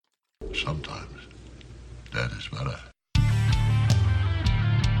Sometimes dead is better.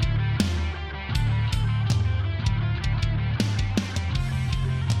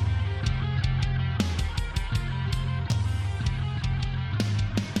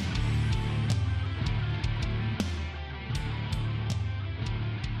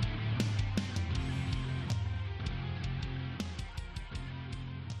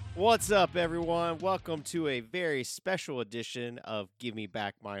 What's up, everyone? Welcome to a very special edition of Give Me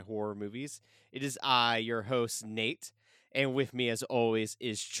Back My Horror Movies. It is I, your host, Nate, and with me, as always,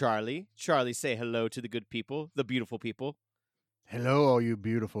 is Charlie. Charlie, say hello to the good people, the beautiful people. Hello, all you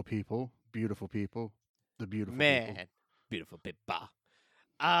beautiful people, the beautiful Man, people. beautiful people.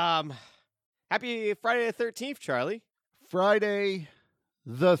 Happy Friday the 13th, Charlie. Friday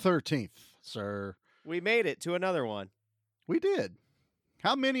the 13th, sir. We made it to another one. We did.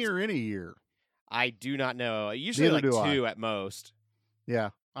 How many are in a year? I do not know. Usually Neither like do two at most. Yeah,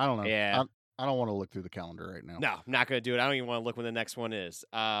 I don't know. Yeah. I don't want to look through the calendar right now. No, I'm not going to do it. I don't even want to look when the next one is.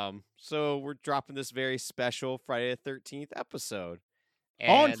 So we're dropping this very special Friday the 13th episode.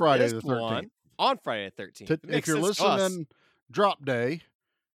 On And Friday this the 13th. one- on Friday the 13th. It If makes you're sense to us. listening, drop day,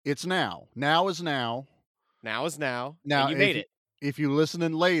 it's now. Now is now. Now is now. Now, And you made it. If you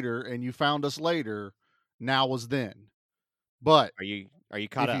listening later and you found us later, now was then. But Are you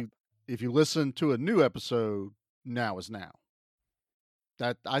caught up? if you listen to a new episode, now is now.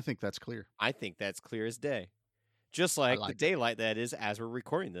 I think that's clear. I think that's clear as day. Just like like the it. daylight that is as we're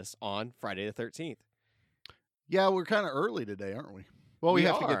recording this on Friday the 13th. Yeah, we're kind of early today, aren't we? Well, we We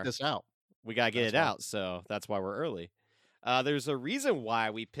have to are. get this out. We got to get That's it why. out, so that's why we're early. There's a reason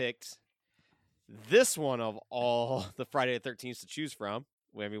why we picked this one of all the Friday the 13th to choose from.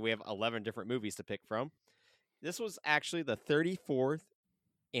 I mean, we have 11 different movies to pick from. This was actually the 34th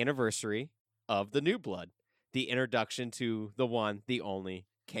anniversary of The New Blood, the introduction to the one, the only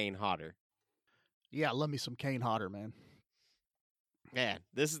Kane Hodder. Yeah, love me some Kane Hodder, man. Man,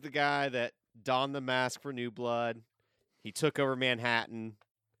 this is the guy that donned the mask for New Blood. He took over Manhattan.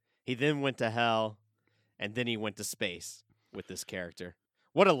 He then went to hell, and then he went to space with this character.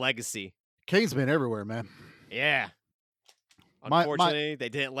 What a legacy. Kane's been everywhere, man. Yeah. My- Unfortunately, they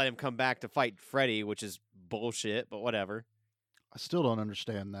didn't let him come back to fight Freddy, which is bullshit, but whatever. I still don't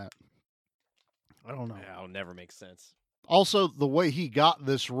understand that. I don't know. That'll never make sense. Also, the way he got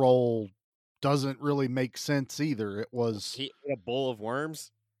this role doesn't really make sense either. It was He ate a bowl of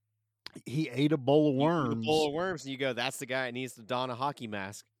worms. he ate a bowl of You eat worms. a bowl of worms, and you go, that's the guy that needs to don a hockey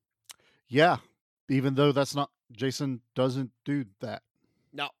mask. Yeah, even though that's not Jason doesn't do that.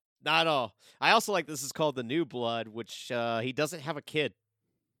 No, not at all. I also like this is called The New Blood, which he doesn't have a kid.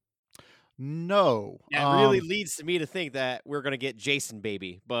 No, That really leads to me to think that we're going to get Jason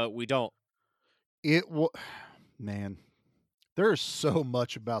Baby, but we don't. Man, there's so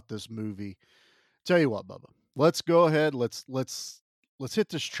much about this movie. Tell you what, Bubba, let's go ahead. Let's hit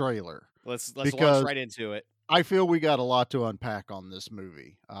this trailer. Let's Because- launch right into it. I feel we got a lot to unpack on this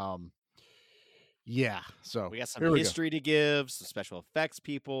movie. Yeah, so We got some here we go. history to give, some special effects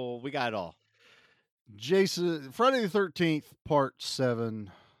people. We got it all. Jason, Friday the 13th, Part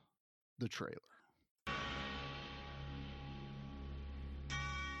 7, the trailer.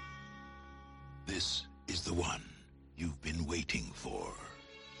 This is the one you've been waiting for.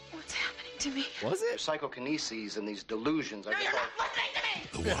 What's happening to me? Was it? Psychokineses and these delusions. No, you're not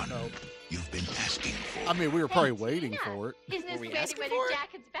listening to me! The one you've been asking for. I mean, we were probably waiting for it. Isn't Were this we baby asking when for your it?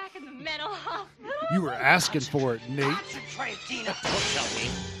 jacket's back in the mental hospital? You were asking for it, Nate. Concentrate, Tina. Don't tell me.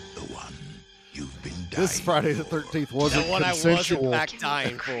 The one you've been dying This Friday the for. 13th wasn't The one I was in consensual. fact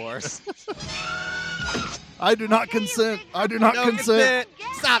dying for. I do not consent. I do not No consent.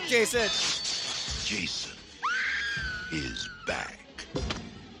 consent. Stop, Jason. Jason is back.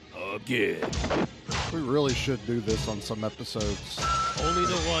 Again. We really should do this on some episodes. Only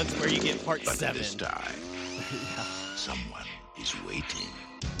the ones where you get part But 7. this time, someone is waiting.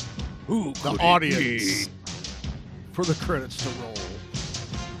 Who The audience for the credits to roll.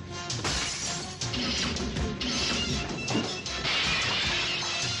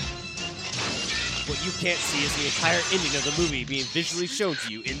 What you can't see is the entire ending of the movie being visually shown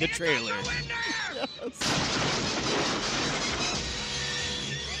to you in the trailer.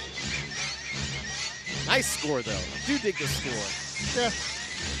 Nice score, though. Do dig the score. Yeah,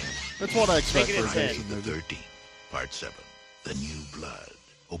 that's what I expect Make it for a a 10. Jason The movie. 13th, Part 7, The New Blood.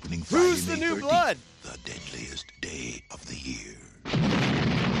 Opening Friday, Who's the May new 13th, blood? The deadliest day of the year.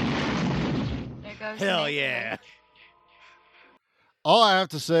 There goes Hell the yeah. maker. All I have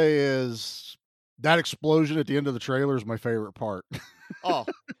to say is that explosion at the end of the trailer is my favorite part. Oh,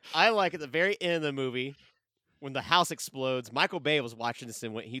 I like at the very end of the movie when the house explodes, Michael Bay was watching this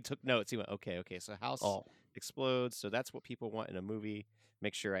and he took notes. He went, okay, so house Oh, explodes. So that's what people want in a movie.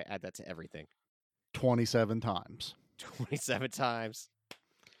 Make sure I add that to everything. 27 times. 27 times.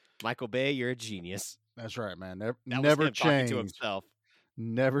 Michael Bay, you're a genius. That's right, man. That Never was him talking to change. himself.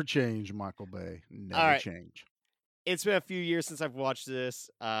 Never change, Michael Bay. Never right. change. It's been a few years since I've watched this.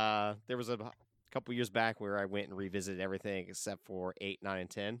 There was a couple years back where I went and revisited everything except for 8, 9, and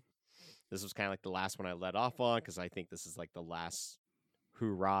 10. This was kind of like the last one I let off on because I think this is like the last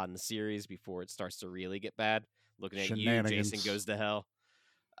hoorah in the series before it starts to really get bad. Looking at you, Jason Goes to Hell.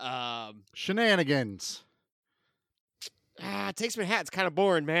 Shenanigans. It Takes Manhattan's kind of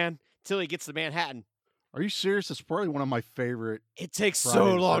boring, man, until he gets to Manhattan. Are you serious? It's probably one of my favorite. It takes Friday so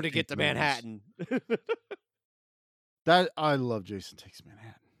the long to 13th get to movies. Manhattan. I love Jason Takes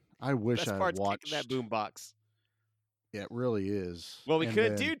Manhattan. I wish Best I part's watched kicking that boombox. Yeah, it really is. Well, we And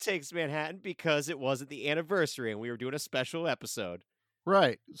couldn't then- do Takes Manhattan because it wasn't the anniversary and we were doing a special episode.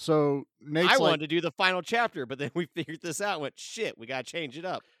 Right. So Nate's I like, wanted to do the final chapter, but then we figured this out and went, shit, we got to change it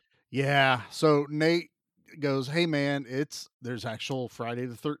up. yeah. So Nate goes, "Hey man, there's actual Friday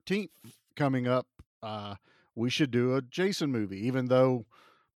the 13th coming up. We should do a Jason movie, even though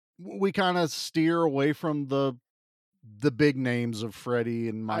we kind of steer away from the big names of Freddy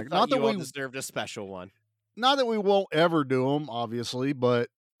and I Mike. thought you all deserved a special one. Not that we won't ever do them, obviously, but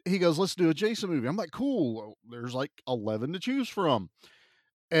he goes, let's do a Jason movie. I'm like, cool. There's like 11 to choose from.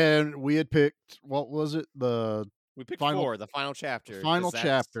 And we had picked, what was it? We picked Final- 4, the final chapter. 'cause Final that's,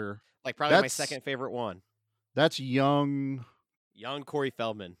 chapter. Like probably my That's- second favorite one. That's young Corey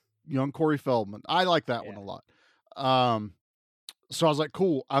Feldman. Corey Feldman. I like that one a lot. So I was like,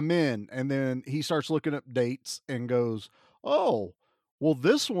 cool, I'm in. And then he starts looking up dates and goes, oh, well,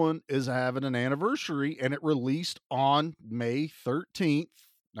 this one is having an anniversary and it released on May 13th,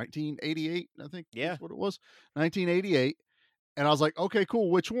 1988, I think Yeah. that's what it was, 1988. And I was like, okay,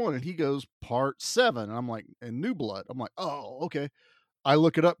 cool, which one? And he goes, part 7. And I'm like, and New Blood. I'm like, oh, okay. I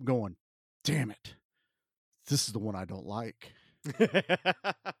look it up going, damn it. This is the one I don't like.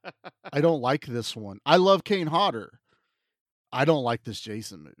 I don't like this one. I love Kane Hodder. I don't like this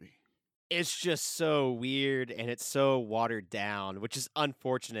Jason movie. It's just so weird and it's so watered down, which is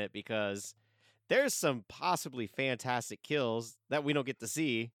unfortunate because there's some possibly fantastic kills that we don't get to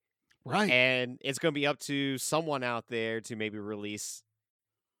see. Right. And it's going to be up to someone out there to maybe release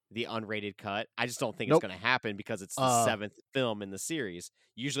the unrated cut. I just don't think Nope. it's going to happen because it's the 7th film in the series.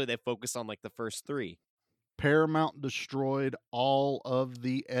 Usually they focus on like the first 3. Paramount destroyed all of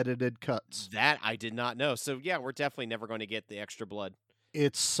the edited cuts. That I did not know. So yeah, we're definitely never going to get the extra blood.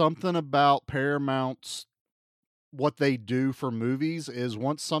 It's something about Paramount's what they do for movies is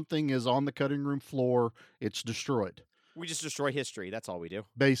once something is on the cutting room floor, it's destroyed. We just destroy history. That's all we do.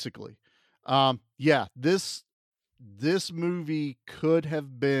 Basically. Yeah, this movie could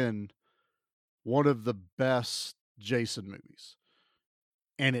have been one of the best Jason movies.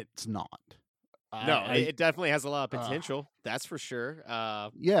 And it's not. No, it definitely has a lot of potential. That's for sure.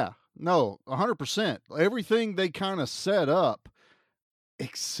 Yeah, no, 100%. Everything they kind of set up,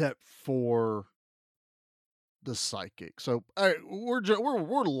 except for the psychic. So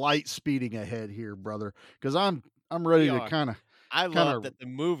we're light speeding ahead here, brother, because I'm ready We to are. kind of. I love that the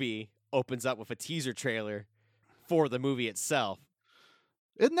movie opens up with a teaser trailer for the movie itself.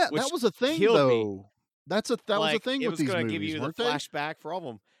 Isn't that Which was a thing killed me. though? That was a thing it with was these gonna movies, give you the weren't they? flashback for all of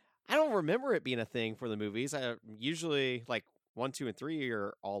them. I don't remember it being a thing for the movies. I usually like 1, 2, and 3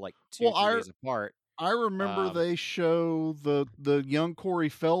 are all like 2, 3 days apart. I remember they show the young Corey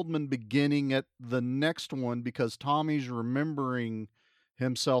Feldman beginning at the next one because Tommy's remembering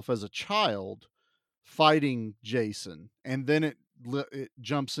himself as a child fighting Jason, and then it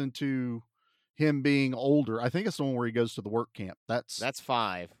jumps into him being older. I think it's the one where he goes to the work camp. That's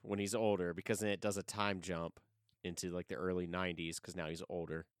 5 when he's older because then it does a time jump into like the early 90s because now he's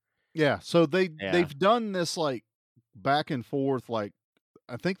older. Yeah. So they've done this like back and forth. Like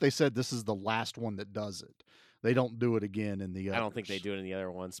I think they said this is the last one that does it. They don't do it again in the others. I don't think they do it in the other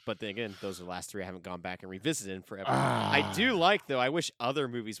ones, but then again, those are the last 3 I haven't gone back and revisited in forever. I do like though. I wish other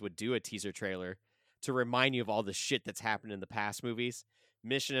movies would do a teaser trailer to remind you of all the shit that's happened in the past movies.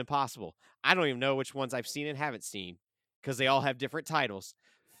 Mission Impossible. I don't even know which ones I've seen and haven't seen because they all have different titles.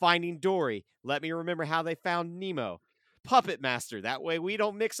 Finding Dory. Let me remember how they found Nemo. Puppet Master. That way we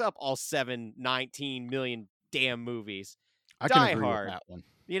don't mix up all 19 million damn movies. I can Die agree Hard. with that one.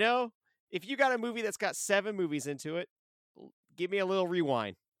 You know, if you got a movie that's got 7 movies into it, give me a little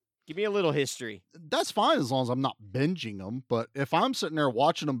rewind. Give me a little history. That's fine as long as I'm not binging them. But if I'm sitting there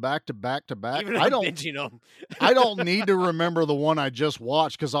watching them back to back to back, Even if I I'm don't binging them. I don't need to remember the one I just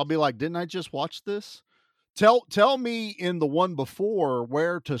watched because I'll be like, didn't I just watch this? Tell me in the one before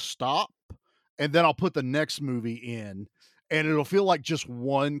where to stop, and then I'll put the next movie in, and it'll feel like just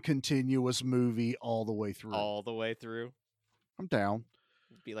one continuous movie all the way through. All the way through. I'm down.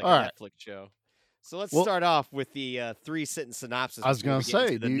 It'd be like All a right. Netflix show. So let's Well- start off with the 3-sentence synopsis. I was before we gonna get into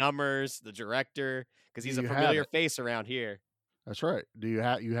say, the do you- numbers, the director, because he's do a you have familiar it? face around here. That's right. Do you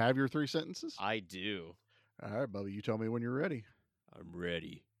have your 3 sentences? I do. All right, Bubba, you tell me when you're ready. I'm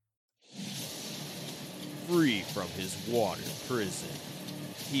ready. Free from his water prison,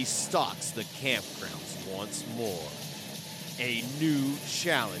 he stalks the campgrounds once more. A new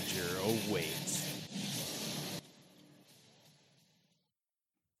challenger awaits.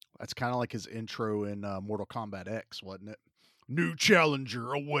 That's kind of like his intro in Mortal Kombat X, wasn't it? New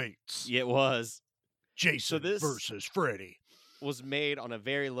challenger awaits. It was Jason this- versus Freddy. was made on a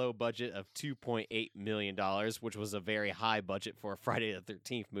very low budget of $2.8 million, which was a very high budget for a Friday the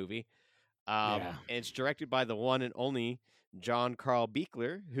 13th movie. Yeah. And it's directed by the one and only John Carl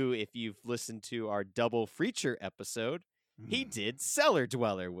Buechler, who, if you've listened to our double feature episode, he did Cellar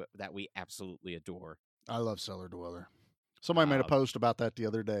Dweller, that we absolutely adore. I love Cellar Dweller. Somebody made a Um, post about that the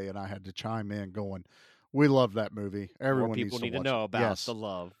other day, and I had to chime in going, we love that movie. Everyone More people needs need to to watch know it. about Yes. the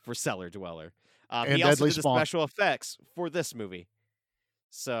love for Cellar Dweller. And He also Deadly did the Spawn. special effects for this movie.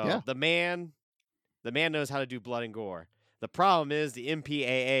 So Yeah. the man knows how to do blood and gore. The problem is the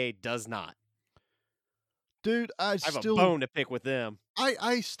MPAA does not. Dude, I have a bone to pick with them.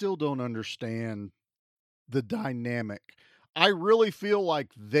 I still don't understand the dynamic. I really feel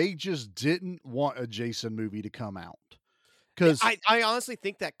like they just didn't want a Jason movie to come out. Because I honestly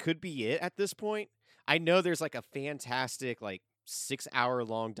think that could be it at this point. I know there's like a fantastic 6-hour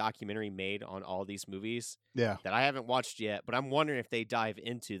long documentary made on all these movies yeah, that I haven't watched yet, but I'm wondering if they dive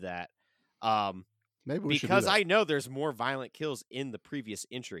into that. maybe we should do Because that. I know there's more violent kills in the previous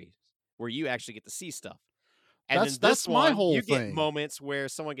entries where you actually get to see stuff. And That's- then this that's my one, whole you thing. get moments where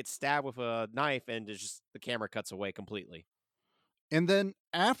someone gets stabbed with a knife and it's just the camera cuts away completely. And then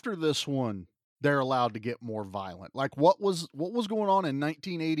after this one, they're allowed to get more violent. Like what was going on in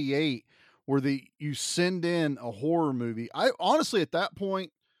 1988 where you send in a horror movie? I honestly at that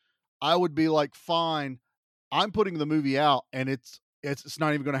point I would be like, fine, I'm putting the movie out and it's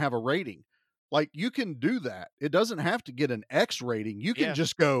not even going to have a rating. Like you can do that. It doesn't have to get an X rating. You can Yeah.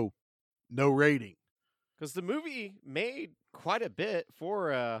 just go no rating. Because the movie made quite a bit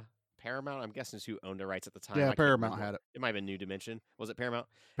for Paramount. I'm guessing is who owned the rights at the time. I Yeah, can't Paramount remember. had it. It might have been New Dimension. Was it Paramount?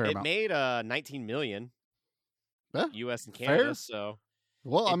 Paramount. It made $19 million Yeah, U.S. and fair. Canada. So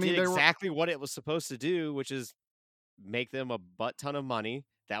Well, I it mean, did they were exactly what it was supposed to do, which is make them a butt ton of money.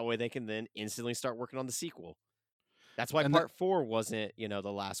 That way they can then instantly start working on the sequel. That's why And part 4 wasn't,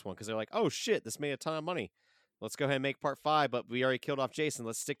 the last one, because they're like, oh shit, this made a ton of money. Let's go ahead and make part 5, but we already killed off Jason.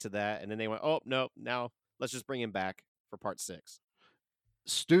 Let's stick to that. And then they went, oh no, now let's just bring him back for part 6.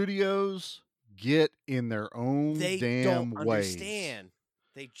 studios get in their own They damn don't ways. understand.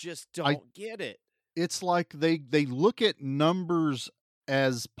 They just don't get it. It's like they look at numbers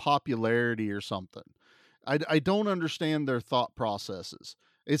as popularity or something. I don't understand their thought processes.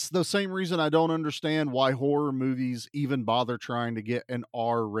 It's the same reason I don't understand why horror movies even bother trying to get an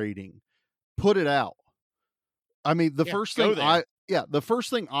R rating. Put it out. I mean, the Yeah, first go thing there. the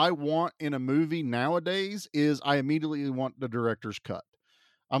first thing I want in a movie nowadays is I immediately want the director's cut.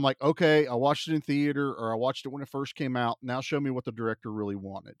 I'm like, okay, I watched it in theater or I watched it when it first came out. Now show me what the director really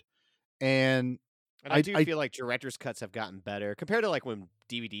wanted. And And I feel like director's cuts have gotten better compared to like when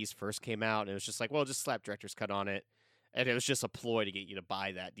DVDs first came out. And it was just like, well, just slap director's cut on it. And it was just a ploy to get you to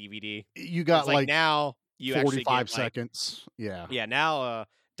buy that DVD. you got It's like now you actually 45 get, like- seconds. Yeah. Yeah, now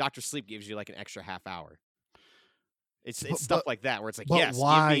Dr. Sleep gives you like an extra half hour. It's But- stuff like that where it's like, But yes,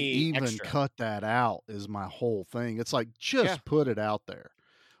 why give me even extra. cut that out is my whole thing. It's like just Yeah. put it out there.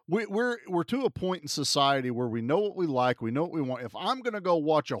 We're to a point in society where we know what we like, we know what we want. If I'm gonna go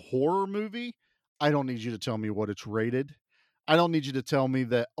watch a horror movie, I don't need you to tell me what it's rated. I don't need you to tell me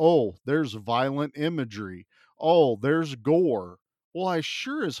that, oh, there's violent imagery. Oh, there's gore. Well, I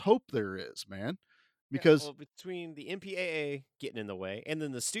sure as hope there is, man. Yeah, Because well, between the MPAA getting in the way and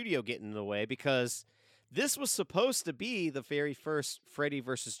then the studio getting in the way, because this was supposed to be the very first Freddy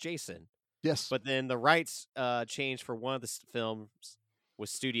versus Jason. yes, But then the rights changed for one of the films with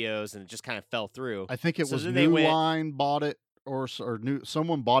studios, and it just kind of fell through. I think it so was then they New went- Line bought it or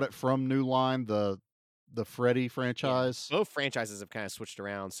someone bought it from New Line, the Freddy Yeah, franchise. both franchises have kind of switched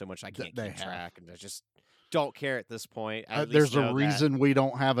around so much I can't they keep have. track, and I just don't care at this point. I at least There's know a that reason we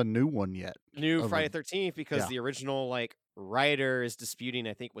don't have a new one yet. new of Friday them. 13th because Yeah. the original writer is disputing,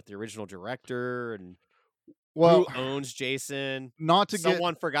 I think, with the original director, and Well, who owns Jason. not to get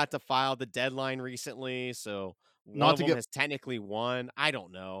Someone forgot to file the deadline recently, so one not of to them get has technically won. I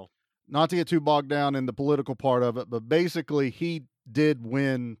don't know. not to get too bogged down in the political part of it, but basically he did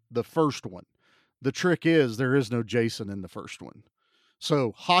win the first one. The trick is there is no Jason in the first one.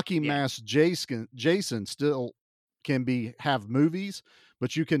 So Hockey Yeah. Mask Jason still can have movies,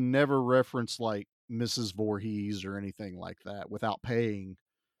 but you can never reference like Mrs. Voorhees or anything like that without paying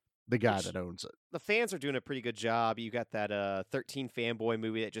the guy Which- that owns it. The fans are doing a pretty good job. You got that 13 Fanboy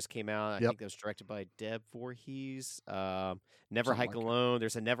movie that just came out. I Yep. think that was directed by Deb Voorhees. Never Something Hike like it. Alone.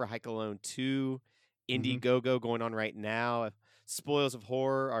 There's a Never Hike Alone 2. Mhm. Indiegogo going on right now. Spoils of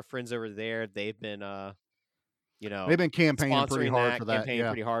Horror, our friends over there, they've been They've been campaigning pretty sponsoring hard that, for that. campaigning Yeah.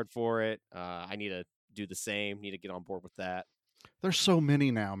 pretty hard for it. I need to do the same. Need to get on board with that. There's so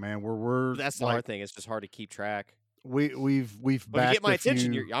many now, man, where we're That's the like hard thing. It's just hard to keep track. we've But if you backed get my a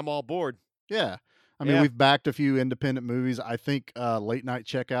attention, few, I'm all board. yeah. I mean, Yeah. we've backed a few independent movies. I think Late Night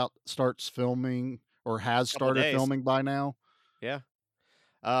Checkout starts filming or has Couple started days. filming by now. Yeah.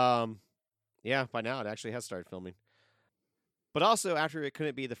 Yeah, by now it actually has started filming. But also, after it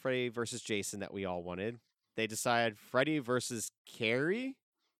couldn't be the Freddy versus Jason that we all wanted, they decided Freddy versus Carrie.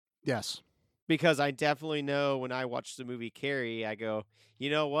 Yes. Because I definitely know when I watch the movie Carrie, I go, you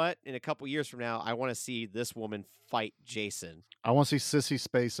know what? In a couple years from now, I want to see this woman fight Jason. I want to see Sissy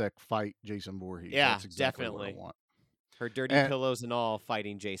Spacek fight Jason Voorhees. Yeah, That's exactly definitely. what I want. Her dirty And- pillows and all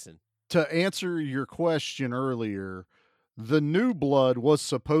fighting Jason. To answer your question earlier, the New Blood was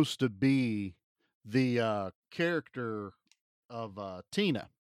supposed to be the character of Tina.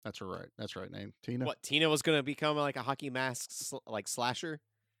 That's her right name, Tina. What, Tina was going to become like a hockey mask slasher?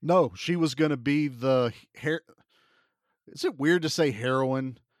 No, she was going to be the hair. Is it weird to say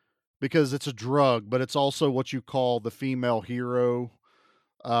heroine? Because it's a drug, but it's also what you call the female hero.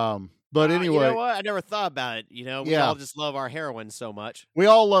 But anyway, You know what? I never thought about it. We Yeah. all just love our heroine so much. we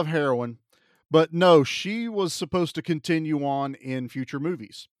all love heroin. But no, she was supposed to continue on in future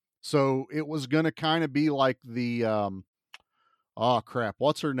movies. So it was going to kind of be like the, oh crap,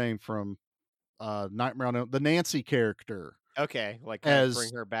 what's her name from Nightmare on Elm? The Nancy character. Okay, like As-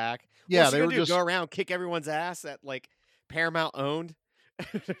 bring her back. Yeah, What's she they gonna were do, just go around kick everyone's ass at like Paramount owned.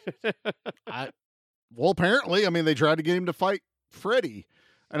 Well, apparently, I mean, they tried to get him to fight Freddy,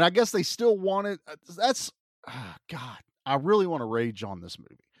 and I guess they still wanted. God, I really want to rage on this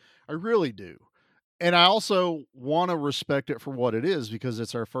movie. I really do, and I also want to respect it for what it is because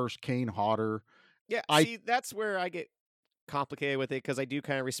it's our first Kane Hodder. Yeah, I- see, that's where I get complicated with it because I do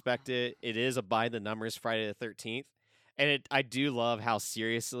kind of respect it. It is a by the numbers Friday the 13th, and I do love how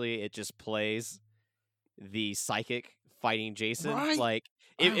seriously it just plays the psychic fighting Jason. Right. Like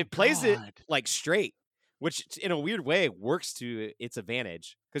Oh, it plays it God. like straight, which in a weird way works to its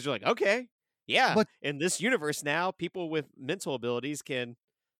advantage because you're like, okay, yeah, But- in this universe now, people with mental abilities can,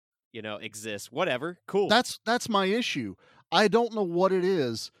 exist. Whatever, cool. That's my issue. I don't know what it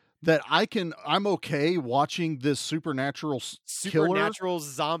is that I'm okay watching this supernatural killer. Supernatural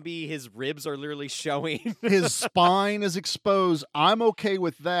zombie. His ribs are literally showing. His spine is exposed. I'm okay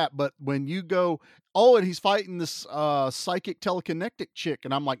with that. But when you go, oh, and he's fighting this psychic telekinetic chick,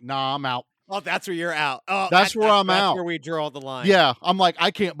 and I'm like, nah, I'm out. Oh, that's where you're out. Oh, That's where I'm that's out. Where we draw the line. Yeah, I'm like,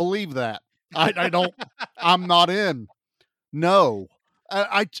 I can't believe that. I don't. I'm not in. No,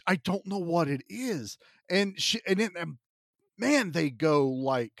 I don't know what it is. And man, they go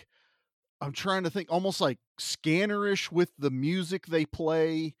like, I'm trying to think, almost like Scannerish with the music they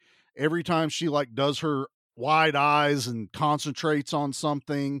play every time she like does her wide eyes and concentrates on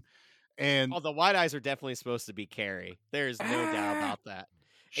something. And Oh, the wide eyes are definitely supposed to be Carrie. There's no doubt about that.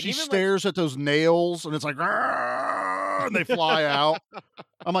 she even, like- stares at those nails and it's like, "Argh," and they fly out.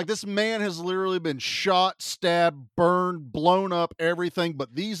 I'm like, this man has literally been shot, stabbed, burned, blown up, everything.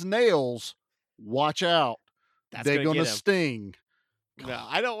 But these nails, watch out. That's They're gonna going to get him. sting. No,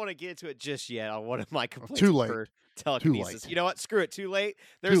 I don't want to get into it just yet on one of my complaints. Too late. For telekinesis. late. You know what? Screw it. Too late.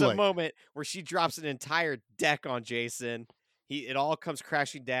 There's a late. moment where she drops an entire deck on Jason. It all comes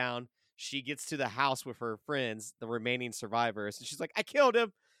crashing down. She gets to the house with her friends, the remaining survivors, and she's like, "I killed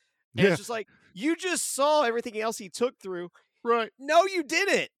him." And Yeah. it's just like, you just saw everything else he took through. Right. No, you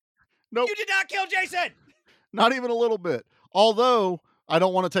didn't. Nope. You did not kill Jason. Not even a little bit. Although I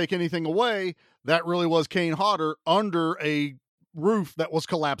don't want to take anything away, that really was Kane Hodder under a roof that was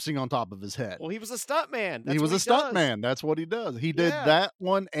collapsing on top of his head. Well, he was a stuntman. He was a stunt man. That's what he does. He did Yeah. that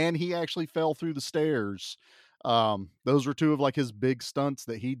one, and he actually fell through the stairs. Those were two of like his big stunts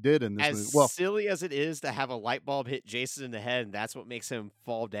that he did in this movie. As Well, silly as it is to have a light bulb hit Jason in the head, and that's what makes him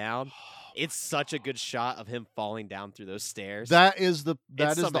fall down. It's such a good shot of him falling down through those stairs. that is the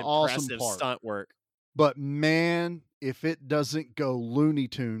It's some awesome impressive part. stunt work. But man, if it doesn't go Looney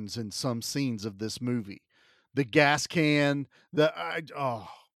Tunes in some scenes of this movie, the gas can, oh,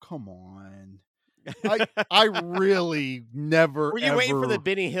 come on. I really never Were you waiting for the ever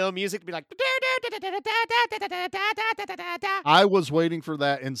Benny Hill music to be like? I was waiting for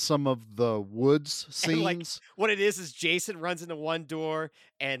that in some of the woods And like scenes. what it is Jason runs into one door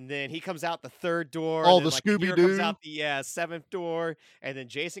and then he comes out the third door. Oh, And then, the like the hero Scooby-Doo? comes out the seventh door, and then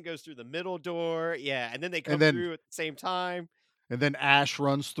Jason goes through the middle door. Yeah, and then they come And then through at the same time. Ash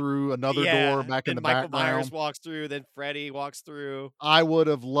runs through another Yeah, door back in then the Michael Myers background. walks through, then Freddy walks through. I would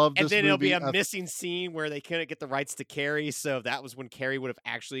have loved And this then it'll be movie. a missing scene where they couldn't get the rights to Carrie, so that was when Carrie would have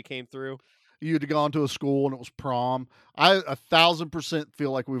actually came through. You'd have gone to a school and it was prom. I 1,000%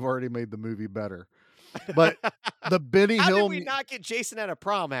 feel like we've already made the movie better. But the Benny How Hill did we not get Jason at a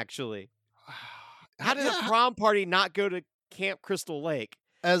prom, actually? How did Yeah, a prom party not go to Camp Crystal Lake?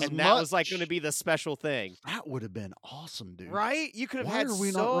 as And much that was like going to be the special thing, that would have been awesome, dude. right? You could have Why had are we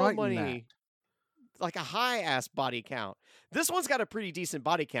not so writing many, like a high ass body count. This one's got a pretty decent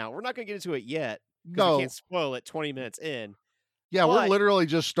body count. We're not going to get into it yet because we No. can't spoil it 20 minutes in. Yeah, we're But- literally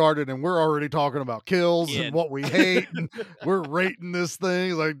just started and we're already talking about kills Yeah. and what we hate. And we're rating this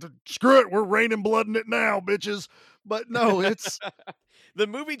thing like, screw it, we're raining blood in it now, bitches. But no, it's The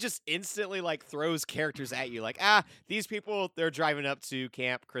movie just instantly like throws characters at you, like these people, they're driving up to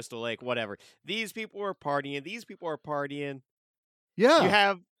Camp Crystal Lake, whatever. These people are partying. These people are partying. yeah. You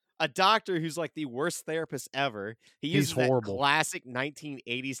have a doctor who's like the worst therapist ever. He He's uses that horrible. classic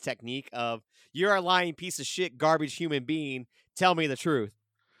 1980s technique of "you're a lying piece of shit, garbage human being. Tell me the truth."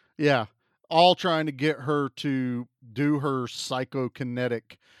 Yeah. All trying to get her to do her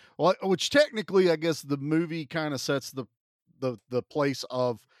psychokinetic, which technically I guess the movie kind of sets the place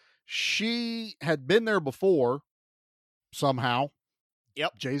of she had been there before somehow.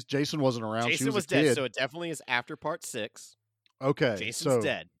 Yep. Jason wasn't around. she Jason was was a dead, kid. so it definitely is after part 6. Okay. Jason's so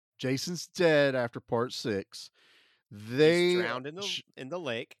dead. Jason's dead after part 6. He's They drowned in the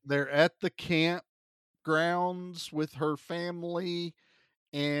lake. they're at the campgrounds with her family,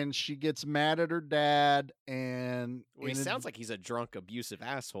 and she gets mad at her dad. And Well, he in a- sounds like he's a drunk, abusive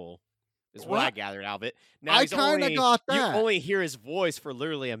asshole. Is what I Well, gathered out of it. Now I he's kinda only got you that. only hear his voice for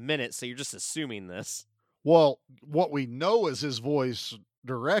literally a minute, so you're just assuming this. well, what we know is his voice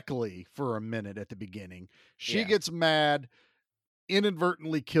directly for a minute at the beginning. She Yeah. gets mad,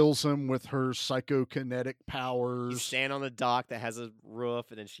 inadvertently kills him with her psychokinetic You powers. stand on the dock that has a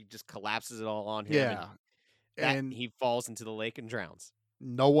roof, and then she just collapses it all on him. Yeah. and And he falls into the lake and drowns.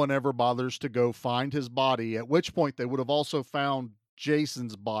 no one ever bothers to go find his body, at which point they would have also found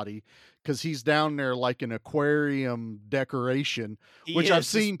Jason's body because he's down there like an aquarium decoration, He which I've is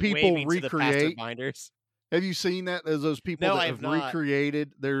just seen people waving to the recreate. Pasterbinders. Have you seen that? There's those people No, that I have have not.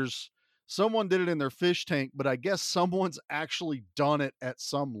 recreated. There's someone did it in their fish tank, but I guess someone's actually done it at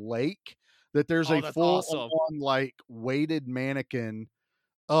some lake. That there's Oh, a that's full awesome. on like weighted mannequin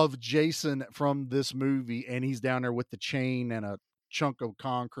of Jason from this movie, and he's down there with the chain and a chunk of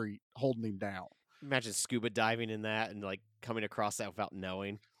concrete holding him down. Imagine scuba diving in that and like coming across that without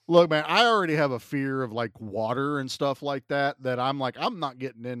knowing. Look, man, I already have a fear of like water and stuff like that I'm like, I'm not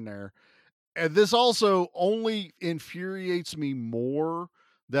getting in there. And this also only infuriates me more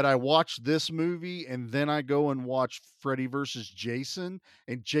that I watch this movie and then I go and watch Freddy versus Jason,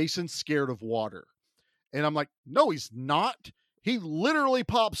 and Jason's scared of water. And I'm like, no, he's not. He literally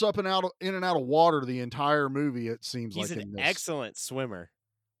pops up and in and out of water the entire movie, it seems He's like in an this. excellent swimmer.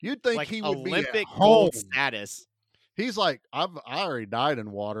 You'd think Like he would Olympic be at gold home. status. He's like, I already died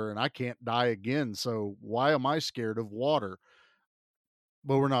in water and I can't die again. So why am I scared of water?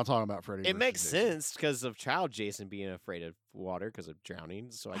 But we're not talking about Freddy. It versus makes Jason. sense because of child Jason being afraid of water because of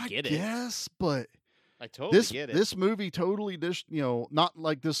drowning. So I get it. Yes, but I totally this get it. this movie totally not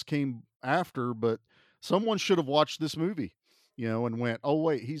like this came after, but someone should have watched this movie, and went, oh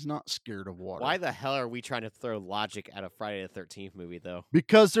wait, he's not scared of water. Why the hell are we trying to throw logic at a Friday the 13th movie though?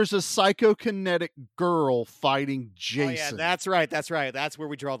 Because there's a psychokinetic girl fighting Jason. Oh yeah, that's right. That's right. That's where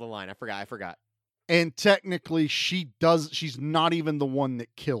we draw the line. I forgot. And technically she's not even the one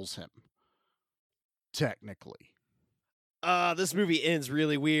that kills him. Technically. This movie ends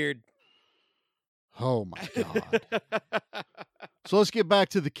really weird. Oh my god. So let's get back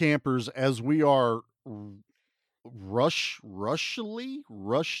to the campers as we are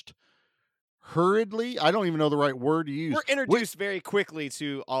hurriedly. I don't even know the right word to use. We're introduced very quickly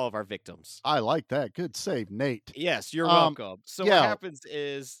to all of our victims. I like that. Good save, Nate. Yes, you're welcome. So yeah. what happens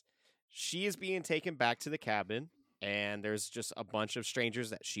is she is being taken back to the cabin, and there's just a bunch of strangers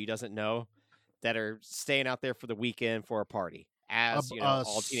that she doesn't know that are staying out there for the weekend for a party as A, you know,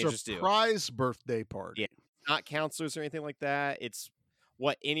 all teenagers do. surprise birthday party. Yeah, not counselors or anything like that. It's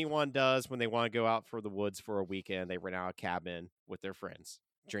what anyone does when they want to go out for the woods for a weekend. They rent out a cabin with their friends,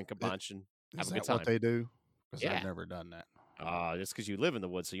 drink a bunch, and have Is a good that time. what they do? Because Yeah. I've never done that. Just because you live in the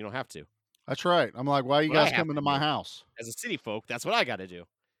woods, so you don't have to. That's right. I'm like, why are you What I guys have coming to to my do. house? As a city folk, that's what I got to do.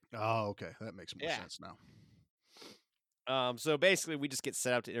 Oh, okay. That makes more Yeah. sense now. So basically, we just get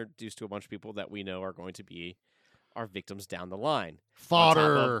set up to introduce to a bunch of people that we know are going to be our victims down the line. On top of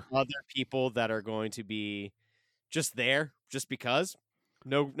Fodder. other people that are going to be just there, just because.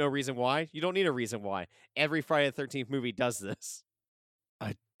 No reason why. You don't need a reason why. Every Friday the 13th movie does this.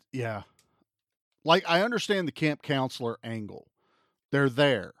 Yeah. Like, I understand the camp counselor angle. They're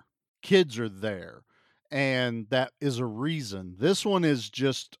there. Kids are there. And that is a reason. This one is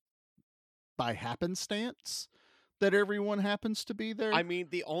just by happenstance that everyone happens to be there. I mean,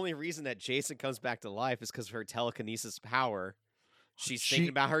 the only reason that Jason comes back to life is because of her telekinesis power. She's thinking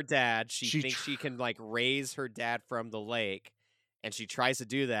about her dad. She thinks she can like raise her dad from the lake, and she tries to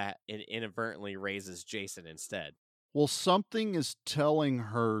do that and inadvertently raises Jason instead. Well, something is telling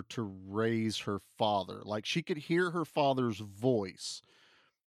her to raise her father. Like, she could hear her father's voice.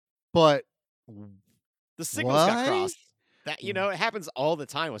 But The signals got why? crossed. That it happens all the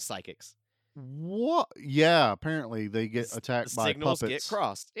time with psychics. What? Yeah, apparently they get attacked The by signals puppets. get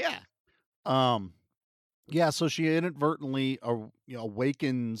crossed. Yeah. Yeah, so she inadvertently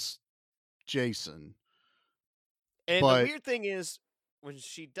awakens Jason. And But the weird thing is, when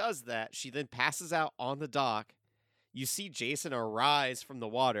she does that, she then passes out on the dock. You see Jason arise from the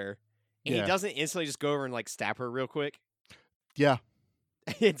water, and he doesn't instantly just go over and like stab her real quick. Yeah.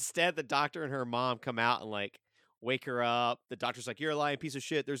 Instead, the doctor and her mom come out and like wake her up. The doctor's like, "You're a lying piece of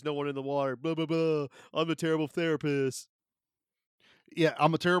shit. There's no one in the water. Blah blah blah. I'm a terrible therapist." Yeah,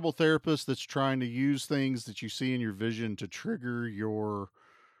 I'm a terrible therapist that's trying to use things that you see in your vision to trigger your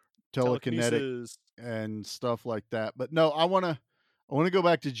telekinetic Telekinesis. and stuff like that. But no, I want to go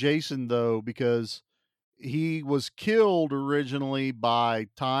back to Jason though, because he was killed originally by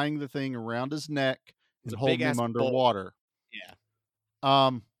tying the thing around his neck It's and a holding big-ass him bolt. underwater. Yeah.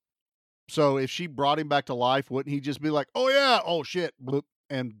 So if she brought him back to life, wouldn't he just be like, "Oh yeah, oh shit," bloop,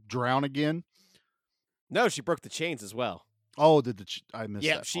 and drown again? No, she broke the chains as well. Oh, I missed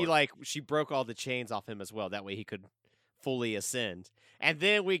Yeah, that she part. she broke all the chains off him as well. That way he could fully ascend. And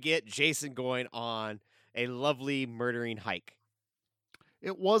then we get Jason going on a lovely murdering hike.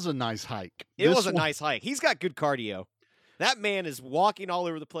 It was a nice hike. It This was a one- nice hike. He's got good cardio. That man is walking all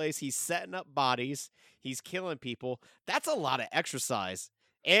over the place. He's setting up bodies. He's killing people. That's a lot of exercise.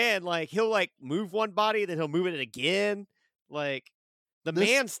 And like he'll like move one body, then he'll move it again. Like the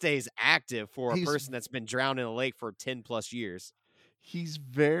man stays active for a person that's been drowned in a lake for 10 plus years. He's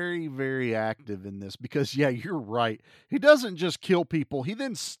very, very active in this because, yeah, you're right. He doesn't just kill people. He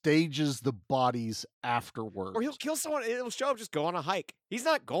then stages the bodies afterwards. Or he'll kill someone. It'll show up, just go on a hike. He's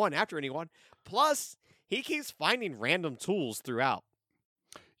not going after anyone. Plus, he keeps finding random tools throughout.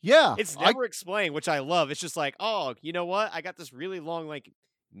 Yeah. It's never explained, which I love. It's just like, oh, you know what? I got this really long, like,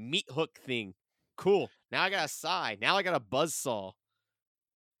 meat hook thing. Cool. Now I got a sigh. Now I got a buzzsaw.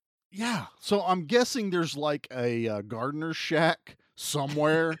 Yeah. So I'm guessing there's like a gardener's shack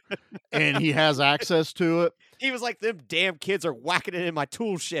somewhere and he has access to it. He was like, them damn kids are whacking it in my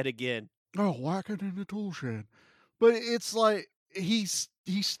tool shed again. Oh, whack it in the tool shed. But it's like he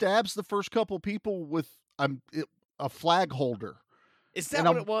stabs the first couple people with a flag holder. Is that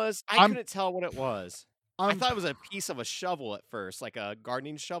what it was? I couldn't tell what it was. I thought it was a piece of a shovel at first, like a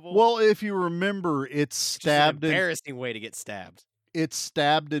gardening shovel. Well, if you remember, it's stabbed. An embarrassing way to get stabbed. It's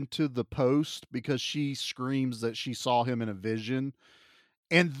stabbed into the post because she screams that she saw him in a vision.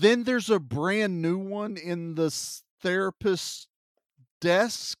 And then there's a brand new one in the therapist's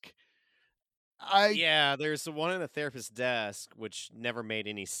desk. Yeah, there's the one in the therapist's desk, which never made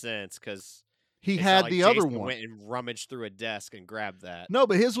any sense because he had the other Jason one. Went and rummaged through a desk and grabbed that. No,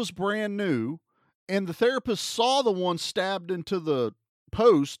 but his was brand new, and the therapist saw the one stabbed into the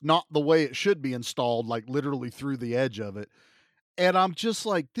post, not the way it should be installed, like literally through the edge of it. And I'm just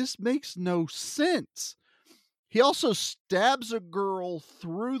like, this makes no sense. He also stabs a girl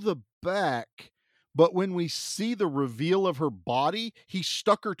through the back, but when we see the reveal of her body, he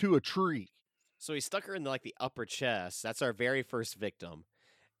stuck her to a tree. So he stuck her in the upper chest. That's our very first victim.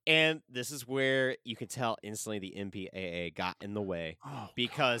 And this is where you can tell instantly the MPAA got in the way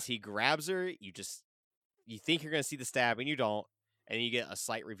because he grabs her. You think you're going to see the stab and you don't. And then you get a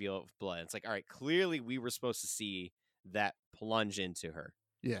slight reveal of blood. It's like, all right, clearly we were supposed to see that plunge into her.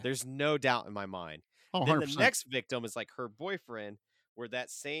 Yeah. There's no doubt in my mind. Oh, then 100%. the next victim is like her boyfriend, where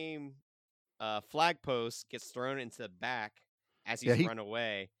that same flag post gets thrown into the back as Yeah, he's run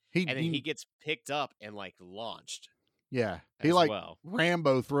away, he and then he gets picked up and like launched yeah, he as like well.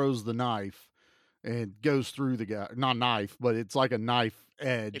 Rambo throws the knife and goes through the guy. Not knife, but it's like a knife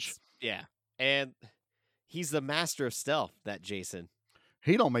edge. Yeah, and he's the master of stealth. That Jason,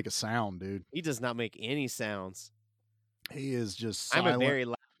 He don't make a sound, dude. he does not make any sounds. He is just I'm a silent. very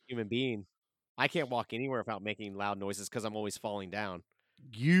loud human being. I can't walk anywhere without making loud noises because I'm always falling down.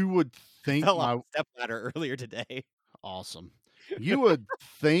 You would think Fell my off a stepladder earlier today. awesome. You would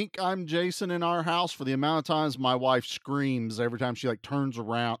think I'm Jason in our house for the amount of times my wife screams every time she like turns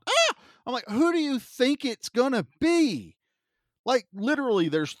around. Ah! I'm like, who do you think it's gonna be? Like literally,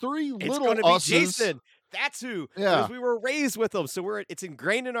 there's three It's little going to be us's. Jason. That's who. Yeah. Because we were raised with them, so it's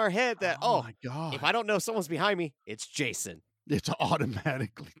ingrained in our head that my god, if I don't know someone's behind me, it's Jason. it's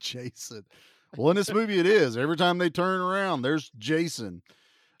automatically Jason. Well, in this movie, it is. Every time they turn around, there's Jason.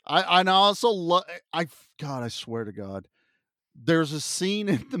 I also love. God, I swear to God, there's a scene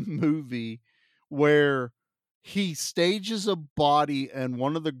in the movie where he stages a body, and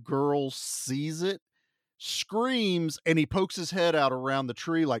one of the girls sees it, screams, and he pokes his head out around the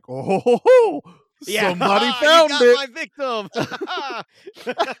tree like, "Oh, somebody You found got it." my victim.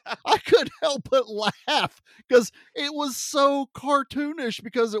 I couldn't help but laugh because it was so cartoonish,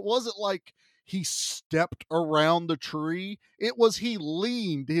 because it wasn't like he stepped around the tree. It was he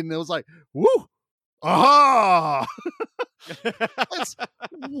leaned and it was like, woo, aha.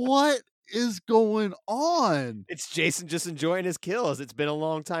 What is going on? It's Jason just enjoying his kills. It's been a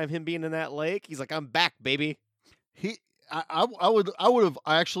long time him being in that lake. He's like, I'm back, baby. I would have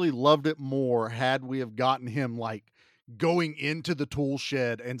actually loved it more had we have gotten him like going into the tool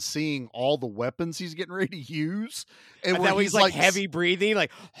shed and seeing all the weapons he's getting ready to use, and And where that way he's like heavy breathing,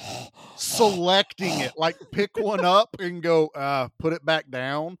 like selecting it, like pick one up and go put it back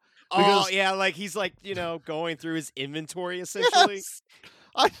down. oh Because- yeah, like he's like, going through his inventory essentially. Yes,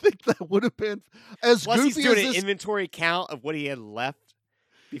 I think that would have been as Plus he's goofy doing as an this. inventory count of what he had left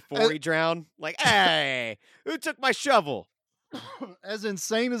before he drowned. Like, hey, who took my shovel? As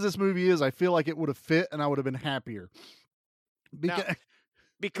insane as this movie is, I feel like it would have fit, and I would have been happier. Because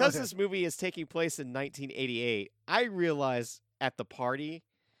Because ahead. this movie is taking place in 1988, I realize at the party,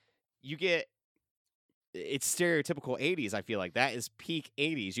 it's stereotypical 80s. I feel like that is peak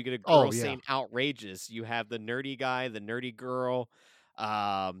 80s. You get a girl Oh, yeah. saying outrageous. You have the nerdy guy, the nerdy girl,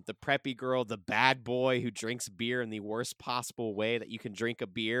 the preppy girl, the bad boy who drinks beer in the worst possible way that you can drink a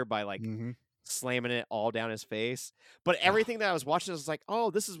beer by like Mhm. slamming it all down his face. But everything that I was watching, I was like,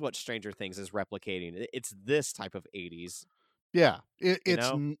 oh, this is what Stranger Things is replicating. It's this type of 80s. Yeah, You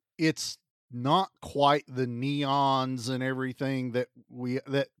know? it's not quite the neons and everything that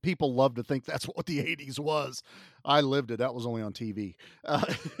people love to think that's what the 80s was. I lived it. That was only on TV.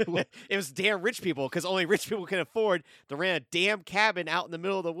 It was damn rich people because only rich people can afford to rent a damn cabin out in the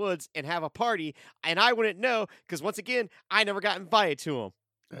middle of the woods and have a party. And I wouldn't know because once again, I never got invited to them.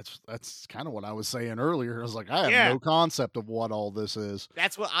 That's kind of what I was saying earlier. I was like, I have Yeah. no concept of what all this is.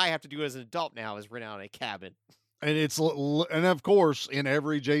 That's what I have to do as an adult now is rent out a cabin. And and of course, in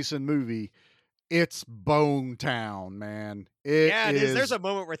every Jason movie, it's Bone Town, man. It is There's a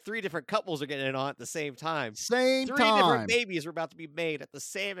moment where 3 different couples are getting it on at the same time. same 3 time. different babies are about to be made at the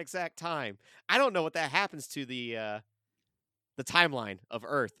same exact time. I don't know what that happens to the timeline of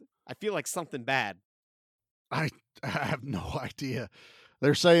Earth. I feel like something bad. I have no idea.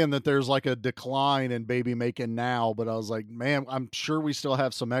 They're saying that there's like a decline in baby making now, but I was like, man, I'm sure we still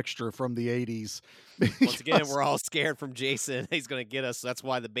have some extra from the 80s. Once again, because- we're all scared from Jason. He's going to get us. So that's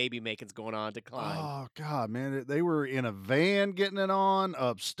why the baby making's going on decline. Oh God, man! They were in a van getting it on,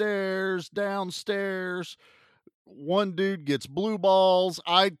 upstairs, downstairs. One dude gets blue balls.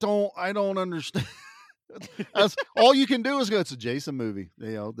 I don't understand. That's all you can do is go. It's a Jason movie.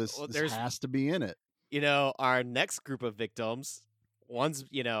 This there's- has to be in it. Our next group of victims, one's,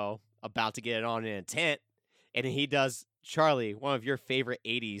 about to get it on in a tent, and he does, Charlie, one of your favorite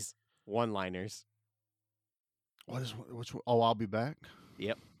 80s one-liners. Which one? Oh, I'll be back.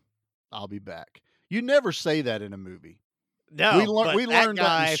 Yep. I'll be back. You never say that in a movie. No, we but that learned that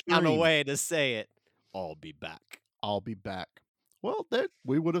guy in found a Scream. way to say it. I'll be back. I'll be back. Well, that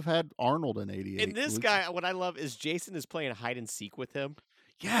we would have had Arnold in '88. And this guy, what I love is Jason is playing hide and seek with him.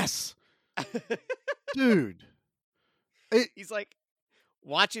 yes, dude. He's like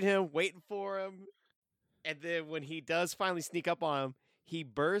watching him, waiting for him. And then when he does finally sneak up on him, he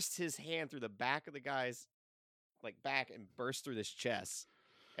bursts his hand through the back of the guy's back and bursts through his chest.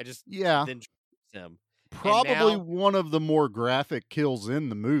 And just Yeah, then drops him. probably now- one of the more graphic kills in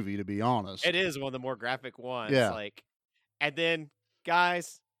the movie, to be honest. It is one of the more graphic ones. Yeah. And then,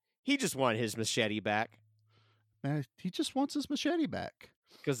 guys, he just wanted his machete back. Man, he just wants his machete back.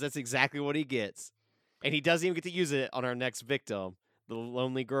 Because that's exactly what he gets. And he doesn't even get to use it on our next victim, the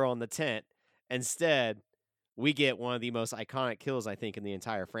lonely girl in the tent. Instead, we get one of the most iconic kills, I think, in the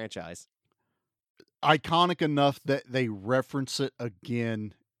entire franchise. Iconic enough that they reference it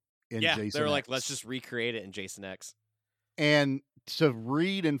again in Yeah, Jason they were like, X. let's just recreate it in Jason X. And to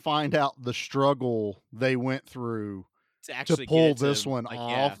read and find out the struggle they went through To to actually pull get it this to, one like,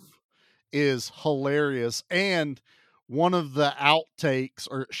 off is hilarious. And one of the outtakes,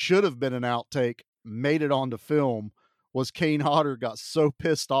 or should have been an outtake, made it onto film, was Kane Hodder got so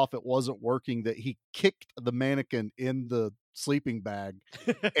pissed off it wasn't working that he kicked the mannequin in the sleeping bag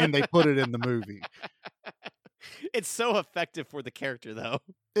and they put it in the movie. It's so effective for the character, though.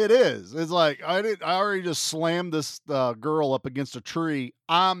 It is. It's like, I already just slammed this girl up against a tree.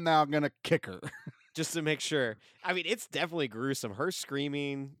 I'm now going to kick her. Just to make sure. I mean, it's definitely gruesome. Her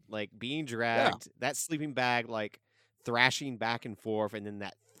screaming, like being dragged, that sleeping bag, like thrashing back and forth, and then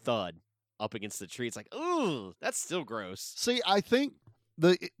that thud up against the tree. It's like, ooh, that's still gross. See, I think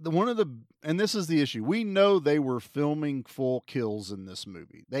the one of the, and this is the issue. We know they were filming full kills in this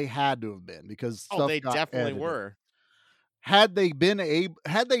movie. They had to have been, because stuff They got definitely edited. were. Had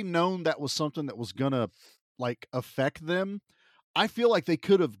they known that was something that was gonna like affect them, I feel like they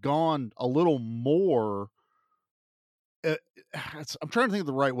could have gone a little more. I'm trying to think of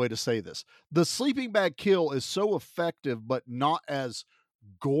the right way to say this. The sleeping bag kill is so effective, but not as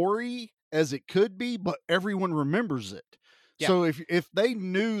gory as it could be, but everyone remembers it. Yeah. So if they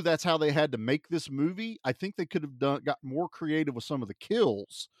knew that's how they had to make this movie, I think they could have got more creative with some of the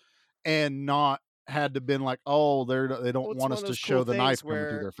kills and not had to been like, oh, they don't Well, it's want one us of to those show cool the things knife coming where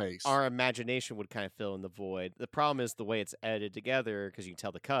through their face. Our imagination would kind of fill in the void. The problem is the way it's edited together, because you can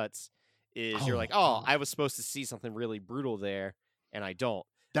tell the cuts, is you're like, oh, God. I was supposed to see something really brutal there, and I don't.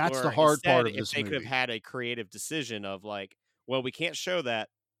 That's the Or hard part instead, of this if they could have movie. had a creative decision of like, well, we can't show that,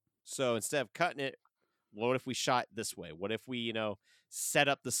 so instead of cutting it, what if we shot this way? What if we, set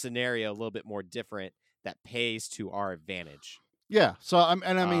up the scenario a little bit more different that pays to our advantage? Yeah. So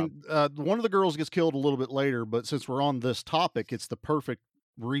one of the girls gets killed a little bit later, but since we're on this topic, it's the perfect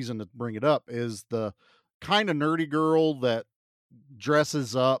reason to bring it up. Is the kind of nerdy girl that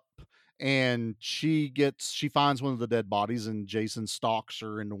dresses up, and she finds one of the dead bodies, and Jason stalks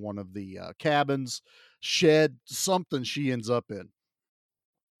her into one of the cabins, shed, something she ends up in,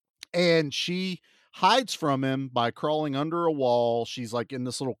 and she hides from him by crawling under a wall. She's like in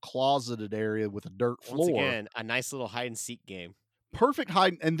this little closeted area with a dirt floor. Once again, a nice little hide and seek game. Perfect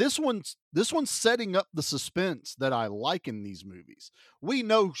hide, and this one's setting up the suspense that I like in these movies. We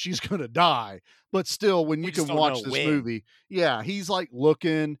know she's gonna die, but still, when We you just can don't watch know this when. movie, yeah, he's like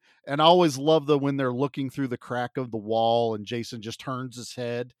looking, and I always love when they're looking through the crack of the wall, and Jason just turns his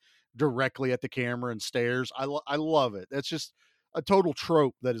head directly at the camera and stares. I love it. That's just a total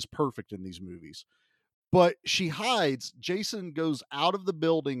trope that is perfect in these movies. But she hides. Jason goes out of the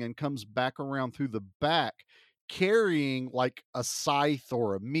building and comes back around through the back, carrying like a scythe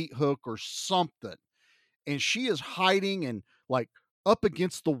or a meat hook or something. And she is hiding and like up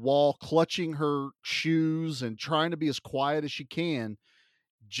against the wall, clutching her shoes and trying to be as quiet as she can.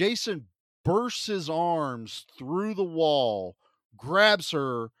 Jason bursts his arms through the wall, grabs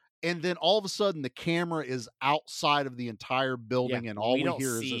her, and then all of a sudden the camera is outside of the entire building, and all we don't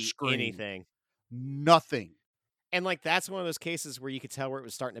hear is see a scream. anything. Nothing. And like that's one of those cases where you could tell where it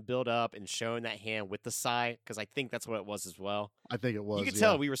was starting to build up and showing that hand with the sigh, because I think that's what it was as well. I think it was. You could yeah.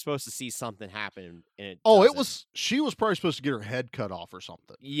 tell we were supposed to see something happen, and it Oh, it doesn't. was. She was probably supposed to get her head cut off or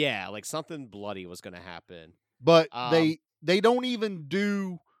something. Yeah, like something bloody was going to happen. But they don't even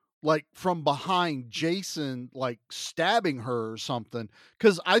do like from behind Jason, like stabbing her or something.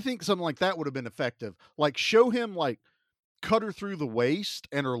 Because I think something like that would have been effective. Like show him like cut her through the waist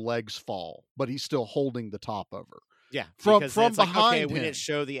and her legs fall, but he's still holding the top of her. Yeah, From because then it's like, behind okay, we him. didn't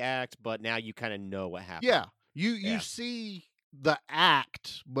show the act, but now you kind of know what happened. Yeah, you Yeah. see the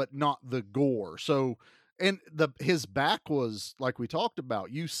act, but not the gore. So, and his back was like we talked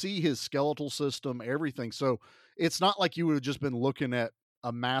about. You see his skeletal system, everything. So it's not like you would have just been looking at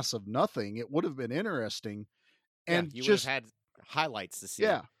a mass of nothing. It would have been interesting, and you just would have had highlights to see.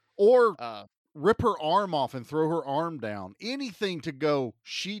 yeah, or Uh, rip her arm off and throw her arm down. Anything to go.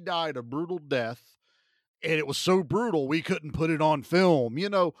 She died a brutal death. And it was so brutal, we couldn't put it on film.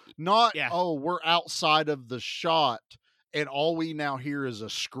 Not, Yeah. oh, we're outside of the shot, and all we now hear is a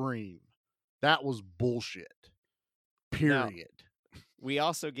scream. That was bullshit. Period. we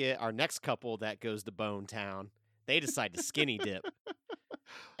also get our next couple that goes to Bone Town. They decide to skinny dip.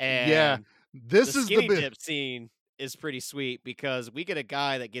 And Yeah, this the is skinny the dip scene is pretty sweet because we get a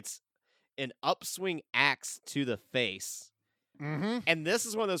guy that gets an upswing axe to the face. Mm-hmm. And this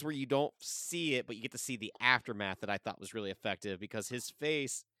is one of those where you don't see it, but you get to see the aftermath that I thought was really effective because his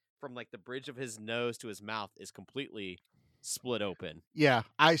face, from like the bridge of his nose to his mouth, is completely split open. Yeah,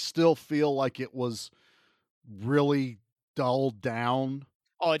 I still feel like it was really dulled down.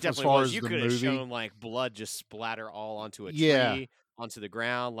 Oh, it As definitely far was. as You the could have movie. shown like blood just splatter all onto a Yeah. tree, onto the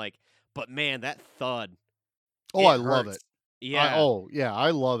ground. Like, but man, that thud. Oh, it I love hurts. it. Yeah. Yeah,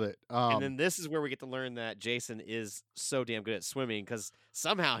 I love it. And then this is where we get to learn that Jason is so damn good at swimming because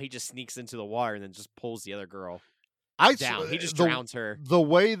somehow he just sneaks into the water and then just pulls the other girl I down. He just the, drowns her. The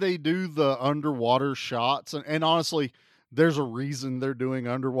way they do the underwater shots, and honestly, there's a reason they're doing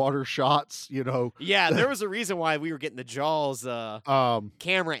underwater shots. Yeah, there was a reason why we were getting the Jaws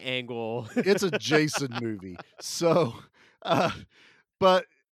camera angle. It's a Jason movie, so, but There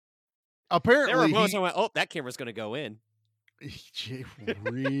were apparently moments I went, "Oh, that camera's going to go in."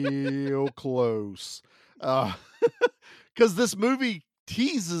 real close, because this movie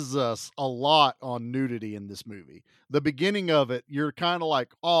teases us a lot on nudity in this movie. The beginning of it, you're kind of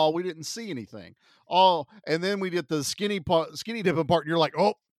like, oh, we didn't see anything. Oh, and then we get the skinny dipping part, and you're like,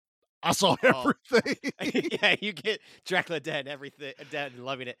 oh, I saw Oh. everything. Yeah, you get Dracula dead and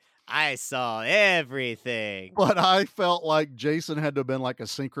loving it. I saw everything. But I felt like Jason had to have been like a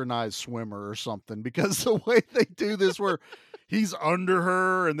synchronized swimmer or something, because the way they do this, where he's under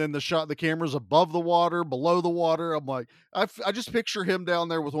her and then the camera's above the water, below the water. I'm like, I just picture him down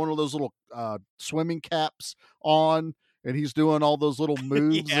there with one of those little swimming caps on, and he's doing all those little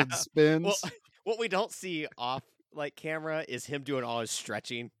moves Yeah. and spins. Well, what we don't see off like camera is him doing all his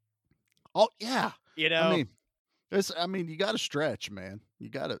stretching. Oh yeah, You know, I mean, you got to stretch, man. You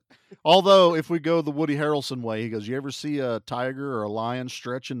got to. Although, if we go the Woody Harrelson way, he goes, "You ever see a tiger or a lion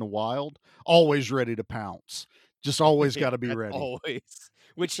stretch in the wild? Always ready to pounce. Just always got to be That's ready." always,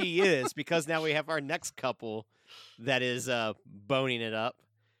 which he is, because now we have our next couple that is boning it up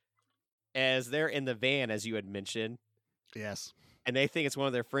as they're in the van, as you had mentioned, Yes. and they think it's one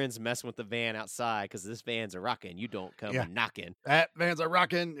of their friends messing with the van outside because this van's a rocking. You don't come Yeah. knocking. That van's a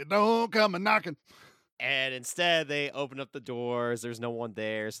rocking. Don't come a knocking. And instead, they open up the doors. There's no one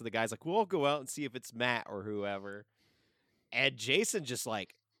there. So the guy's like, well, I'll go out and see if it's Matt or whoever. And Jason just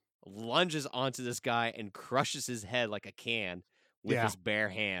like lunges onto this guy and crushes his head like a can with Yeah. his bare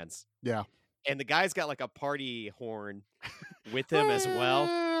hands. Yeah. And the guy's got like a party horn with him as well.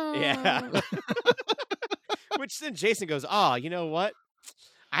 Yeah. Which then Jason goes, oh, you know what?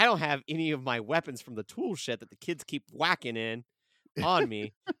 I don't have any of my weapons from the tool shed that the kids keep whacking in on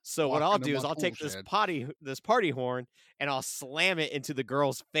me. So what I'll Whacking do in is my I'll take tool this shed." party horn and I'll slam it into the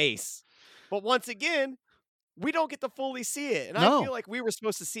girl's face. But once again, we don't get to fully see it. And No. I feel like we were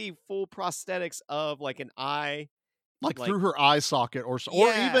supposed to see full prosthetics of like an eye. Like Like- through her eye socket, or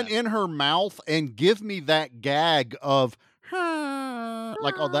Yeah. even in her mouth, and give me that gag of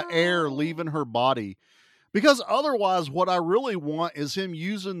like the air leaving her body. Because otherwise, what I really want is him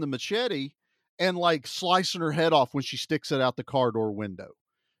using the machete and like slicing her head off when she sticks it out the car door window.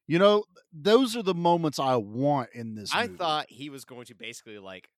 Those are the moments I want in this I movie. thought he was going to basically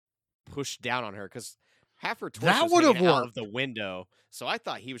like push down on her because half her torso That was would have hanging out of worked. the window. So I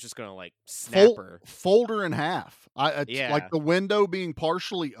thought he was just going to like snap her. Fold her in half. Yeah. Like the window being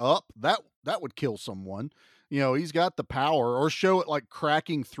partially up. That would kill someone. He's got the power. Or show it like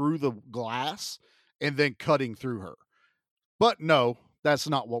cracking through the glass and then cutting through her. But no, that's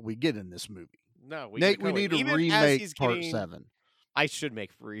not what we get in this movie. No, Nate, we need to remake part 7. I should make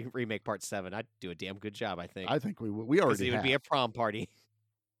remake part 7. I'd do a damn good job, I think. I think we would. We Because already it would have. be a prom party.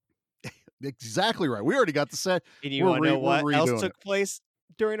 Exactly right. We already got the set. And you We're want to know we're what else redoing took place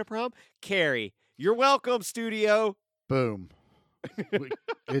during a prom? Carrie, you're welcome, studio. Boom.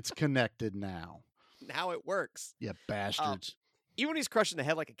 It's connected now. How it works. You bastards. Even when he's crushing the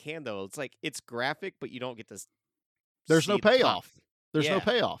head like a can, though, it's like it's graphic, but you don't get to. There's see no the pop. payoff. There's no Yeah.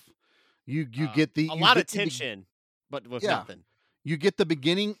 payoff. You get the a you lot of get the be- tension, but with Yeah. nothing. You get the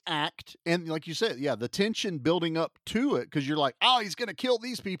beginning act, and like you said, yeah, the tension building up to it, because you're like, oh, he's gonna kill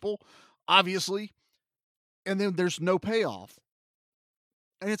these people, obviously, and then there's no payoff,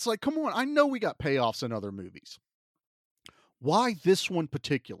 and it's like, come on, I know we got payoffs in other movies. Why this one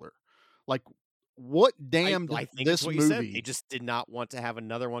particular? Like, what damned I think this it's what you said. movie? They just did not want to have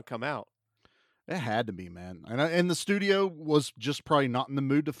another one come out. It had to be, man, and the studio was just probably not in the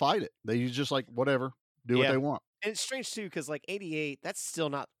mood to fight it. They just like, whatever, do what Yeah. they want. And it's strange too, because like '88, that's still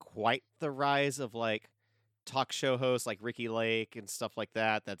not quite the rise of like talk show hosts like Ricky Lake and stuff like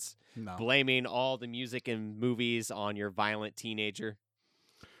that. That's No, blaming all the music and movies on your violent teenager.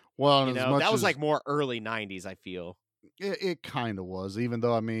 well, You as know, much that was as- like more early '90s. I feel. It kind of was, even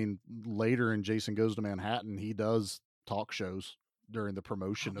though, I mean, later in Jason Goes to Manhattan, he does talk shows during the Oh,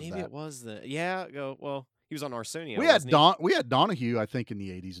 promotion of maybe that. it was the well, he was on Arsenio, We had wasn't he? We had Donahue, I think, in the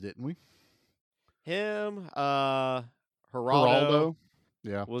 80s, didn't we? Him, Geraldo Geraldo.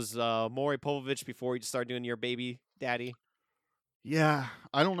 Yeah. was Maury Povich before he just started doing Your Baby Daddy. Yeah.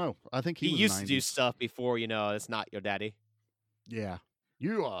 I don't know. I think He he was used to do 90s. stuff before, it's not your daddy. Yeah.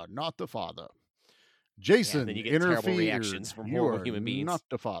 You are not the father. Yeah, Jason then you get terrible interfered. reactions from You horrible are human beings. not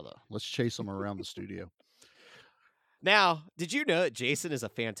the father. Let's chase him around the studio. Now, did you know that Jason is a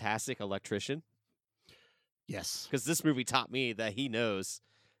fantastic electrician? Yes. Because this movie taught me that he knows,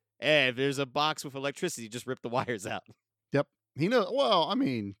 hey, if there's a box with electricity, just rip the wires out. Yep. He knows. Well, I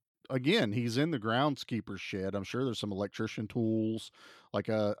mean, again, he's in the groundskeeper's shed. I'm sure there's some electrician tools, like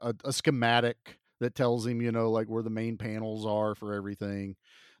a schematic that tells him, like where the main panels are for everything.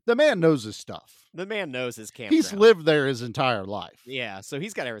 The man knows his stuff. The man knows his campground. He's lived there his entire life. Yeah, so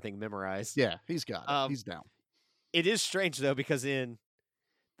he's got everything memorized. Yeah, he's got it. He's down. It is strange, though, because in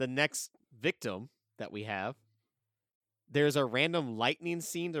the next victim that we have, there's a random lightning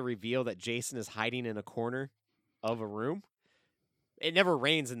scene to reveal that Jason is hiding in a corner of a room. It never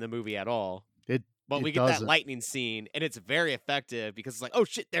rains in the movie at all. But we get that lightning scene, and it's very effective because it's like, oh,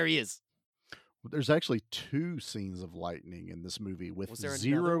 shit, there he is. There's actually 2 scenes of lightning in this movie with Was there another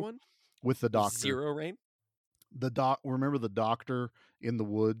zero one? with the doctor. Zero rain? Remember the doctor in the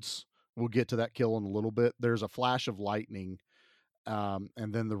woods? We'll get to that kill in a little bit. There's a flash of lightning, and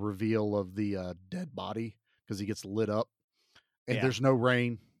then the reveal of the dead body because he gets lit up, and Yeah. there's no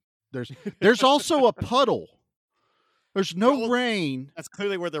rain. There's also a puddle. There's no rain. That's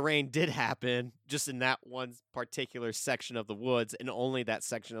clearly where the rain did happen, just in that one particular section of the woods, and only that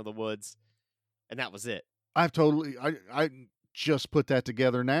section of the woods, and that was it. I just put that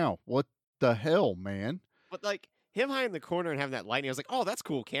together now. What the hell, man? But like him hiding in the corner and having that lightning, I was like, oh, that's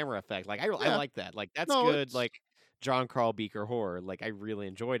cool camera effect. Like I Yeah. like that. Like that's No, good. it's- Like John Carl Beaker horror. Like I really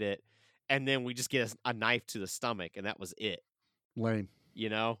enjoyed it. And then we just get a knife to the stomach, and that was it. Lame.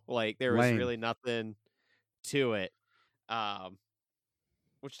 Like there was Lame. really nothing to it,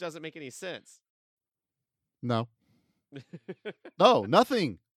 which doesn't make any sense. No. No,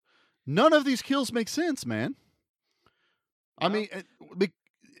 nothing. None of these kills make sense, man. I No? mean,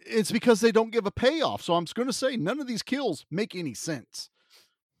 it's because they don't give a payoff. So I'm going to say none of these kills make any sense.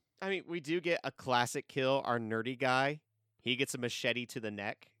 I mean, we do get a classic kill. Our nerdy guy, he gets a machete to the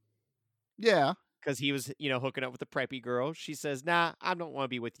neck Yeah. because he was, hooking up with the preppy girl. She says, "Nah, I don't want to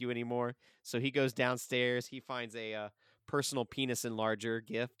be with you anymore." So he goes downstairs. He finds a personal penis enlarger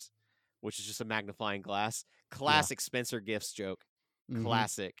gift, which is just a magnifying glass. Classic Spencer Gifts joke. Mhm.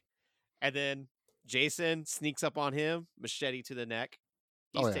 Classic. And then Jason sneaks up on him, machete to the neck.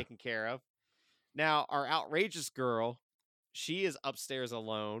 He's Oh, yeah. taken care of. Now, our outrageous girl, she is upstairs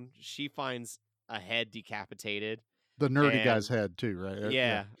alone. She finds a head decapitated. The nerdy guy's And- head too, right?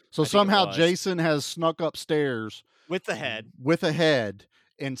 Yeah. So I think it somehow was. Jason has snuck upstairs With the head. with a head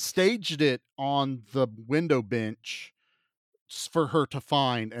and staged it on the window bench for her to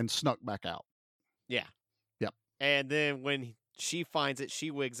find and snuck back out. And then when she finds it, she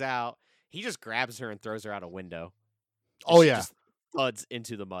wigs out. He just grabs her and throws her out a window. And Oh, she yeah. just thuds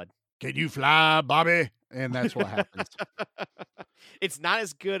into the mud. Can you fly, Bobby? And that's what happens. It's not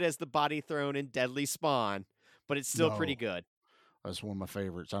as good as the body thrown in Deadly Spawn, but it's still pretty No. good. That's one of my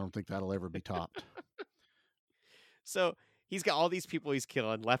favorites. I don't think that'll ever be topped. So he's got all these people he's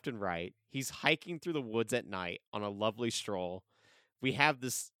killing left and right. He's hiking through the woods at night on a lovely stroll. We have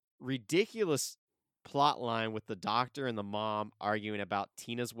this ridiculous plot line with the doctor and the mom arguing about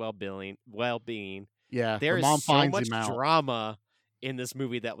Tina's well-being. Yeah. There the is mom so finds much him out. drama in this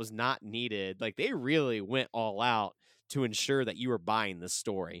movie that was not needed. Like they really went all out to ensure that you were buying this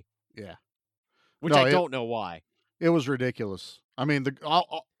story. Yeah. Which No, I it- don't know why. It was ridiculous. I mean,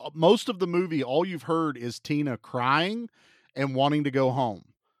 most of the movie, all you've heard is Tina crying and wanting to go home,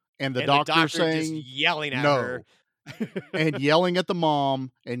 and the doctor saying just yelling at no. her. and yelling at the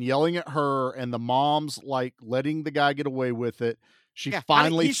mom and yelling at her, and the mom's like letting the guy get away with it. She Yeah,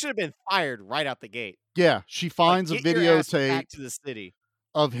 finally, he should have been fired right out the gate. she finds Like, a get your ass videotape back to the city.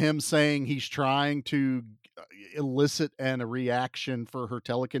 of him saying he's trying to elicit a reaction for her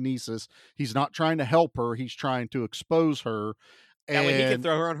telekinesis. He's not trying to help her. He's trying to expose her. That way he can And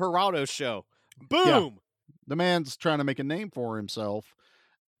throw her on Geraldo's show. Boom! the man's trying to make a name for himself.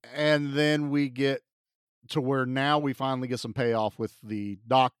 And then we get to where now we finally get some payoff with the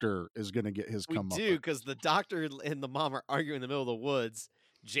doctor is going to get his We come up. do, because the doctor and the mom are arguing in the middle of the woods.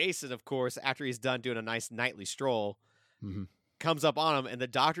 Jason, of course, after he's done doing a nice nightly stroll, Mhm. comes up on him, and the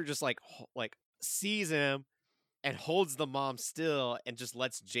doctor just like sees him, and holds the mom still and just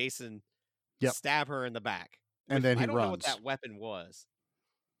lets Jason Yep. stab her in the back. And then he I don't know what runs. that weapon was.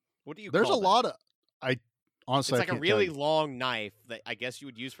 What do you There's call a that? lot of I honestly It's I like a can't tell really you. long knife that I guess you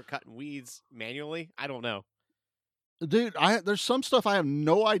would use for cutting weeds manually. I don't know. Dude, there's some stuff I have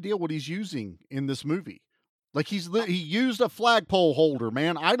no idea what he's using in this movie. Like he used a flagpole holder,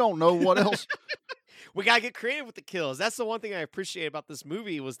 man. I don't know what else. We gotta get creative with the kills. That's the one thing I appreciate about this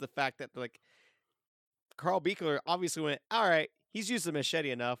movie was the fact that like Carl Buechler obviously went, all right, he's used the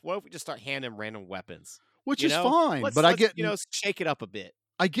machete enough. What if we just start handing him random weapons? Which You is know? fine, Let's, but I get shake it up a bit.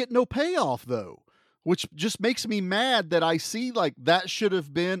 I get no payoff though, which just makes me mad that I see like that should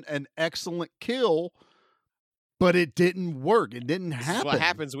have been an excellent kill, but it didn't work. It didn't This happen. is what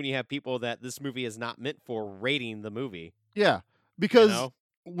happens when you have people that this movie is not meant for rating the movie. Yeah, because know?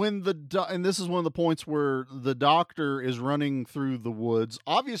 when and this is one of the points where the doctor is running through the woods,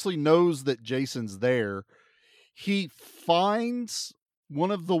 obviously knows that Jason's there. He finds one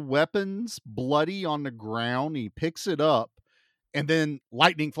of the weapons bloody on the ground. He picks it up, and then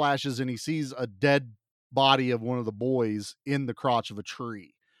lightning flashes, and he sees a dead body of one of the boys in the crotch of a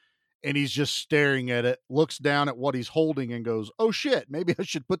tree. And he's just staring at it, looks down at what he's holding, and goes, "Oh shit, maybe I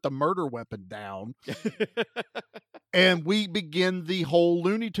should put the murder weapon down." And we begin the whole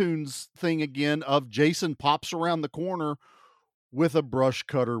Looney Tunes thing again of Jason pops around the corner with a brush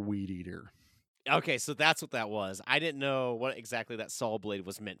cutter weed eater. Okay, so that's what that was. I didn't know what exactly that saw blade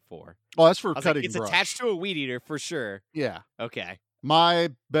was meant for. Oh, that's for I was cutting like, it's brush. attached to a weed eater for sure. Yeah. Okay. My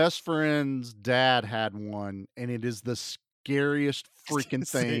best friend's dad had one, and it is the scariest freaking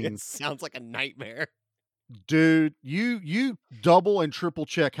thing. It sounds like a nightmare. Dude, you double and triple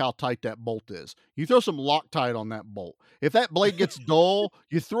check how tight that bolt is. You throw some Loctite on that bolt. If that blade gets dull,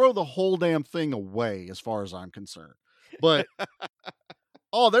 you throw the whole damn thing away, as far as I'm concerned. But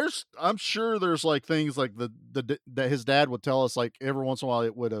I'm sure there's like things like that his dad would tell us, like every once in a while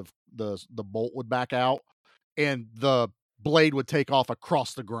it would have the bolt would back out and the blade would take off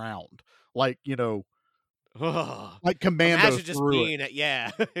across the ground, like like Commando. Imagine just being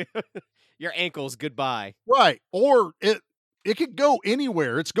yeah. Your ankles, goodbye. Right. Or it could go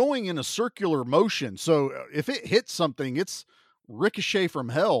anywhere. It's going in a circular motion. So if it hits something, it's ricochet from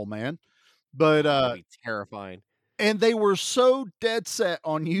hell, man. But That'd be terrifying. and they were so dead set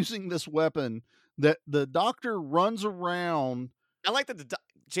on using this weapon that the doctor runs around. I like that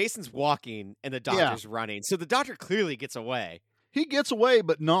Jason's walking and the doctor's running. So the doctor clearly gets away. He gets away,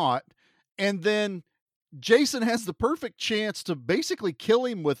 but not. And then Jason has the perfect chance to basically kill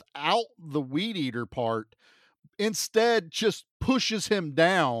him without the weed eater part. Instead, just pushes him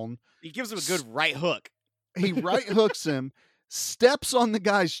down. He gives him a good right hook. He right hooks him, steps on the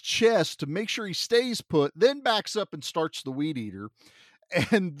guy's chest to make sure he stays put, then backs up and starts the weed eater,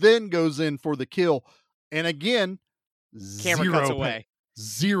 and then goes in for the kill. And again, Camera cuts away.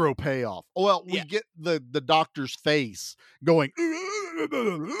 Zero payoff. Well, we get the doctor's face going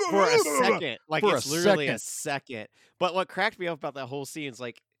for a second. Like for it's literally a second. But what cracked me up about that whole scene is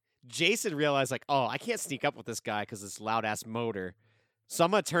like Jason realized like, oh, I can't sneak up with this guy because it's loud ass motor. So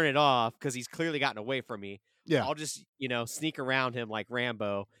I'm gonna turn it off because he's clearly gotten away from me. Yeah. I'll just, sneak around him like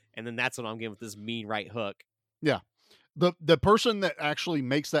Rambo, and then that's when I'm getting with this mean right hook. Yeah. The person that actually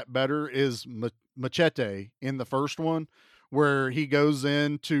makes that better is Machete in the first one, where he goes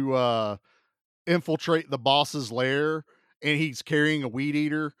in to infiltrate the boss's lair, and he's carrying a weed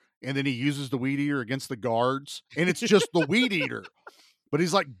eater, and then he uses the weed eater against the guards, and it's just the weed eater. But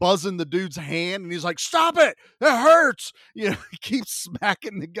he's like buzzing the dude's hand, and he's like, "Stop it! That hurts!" He keeps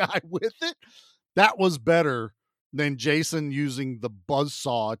smacking the guy with it. That was better than Jason using the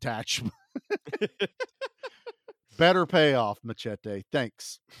buzzsaw attachment. Better payoff, Machete.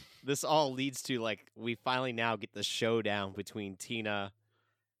 Thanks. This all leads to like we finally now get the showdown between Tina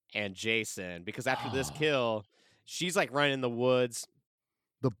and Jason, because after this kill, she's like running in the woods,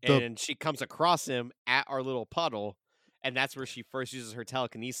 and she comes across him at our little puddle, and that's where she first uses her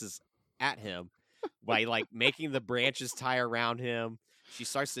telekinesis at him by like making the branches tie around him. She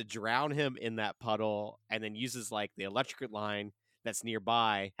starts to drown him in that puddle, and then uses like the electric line that's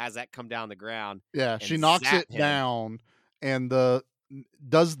nearby, has that come down the ground. Yeah, she knocks it down, and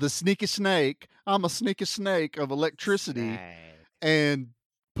does the sneaky snake. I'm a sneaky snake of electricity, and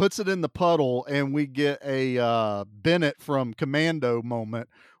puts it in the puddle, and we get a Bennett from Commando moment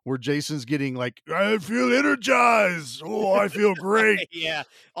where Jason's getting like, "I feel energized. Oh, I feel great." Yeah,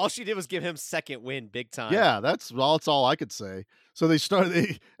 all she did was give him second wind, big time. Yeah, that's all I could say. So they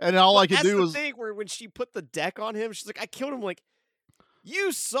started, and all I could do was thing where when she put the deck on him, she's like, "I killed him." Like,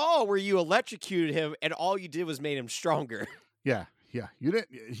 you saw where you electrocuted him, and all you did was made him stronger. Yeah. You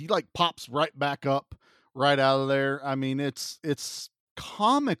didn't. He like pops right back up, right out of there. I mean, it's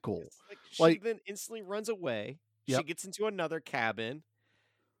comical. It's like she Like, then instantly runs away. She yep, gets into another cabin,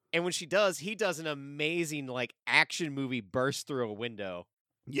 and when she does, he does an amazing like action movie burst through a window,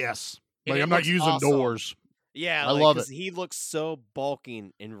 yes. and Like, it I'm not looks using awesome. doors. Yeah, I like love because it. he looks so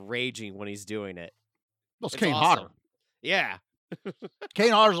bulking and raging when he's doing it. That's It's Kane Hodder. awesome. Yeah,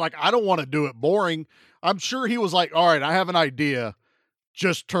 Kane Hodder's like, I don't want to do it boring. I'm sure he was like, all right, I have an idea.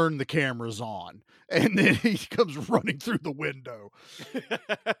 Just turn the cameras on. And then he comes running through the window.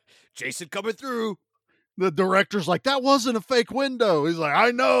 Jason coming through. The director's like, that wasn't a fake window. He's like,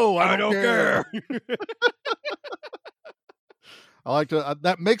 I know. I don't care. I like to,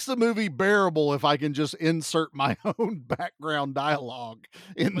 that makes the movie bearable if I can just insert my own background dialogue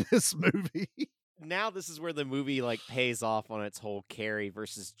in this movie. Now this is where the movie like pays off on its whole Carrie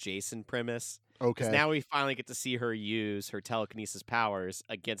versus Jason premise. Okay. Now we finally get to see her use her telekinesis powers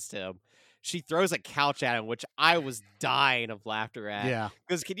against him. She throws a couch at him, which I was dying of laughter at. Yeah.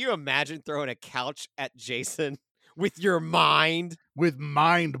 Because can you imagine throwing a couch at Jason with your mind? With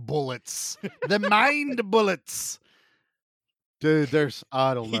mind bullets. The mind bullets. Dude, there's,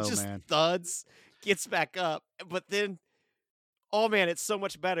 I don't He know, just man. thuds, gets back up, but then, oh man, it's so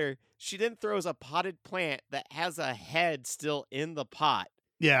much better. She then throws a potted plant that has a head still in the pot,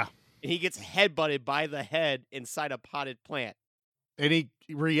 Yeah. and he gets headbutted by the head inside a potted plant. And he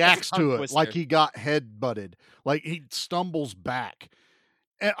reacts tongue to it twister. like he got head butted. Like he stumbles back.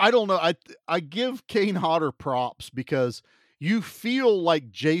 And I don't know. I give Kane Hodder props because you feel like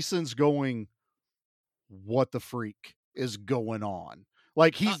Jason's going, what the freak is going on?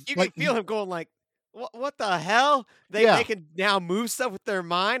 Like he's You like can feel him going like, "What the hell? They can now move stuff with their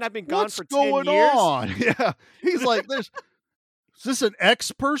mind. I've been gone what's for 10 going years." on? Yeah. He's like, is this an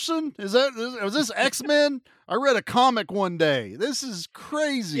X person? Is this X-Men? I read a comic one day. This is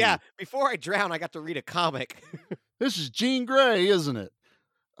crazy. Yeah. Before I drown, I got to read a comic. This is Jean Grey, isn't it?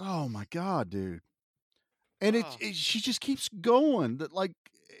 Oh my God, dude. And Oh. she just keeps going. That like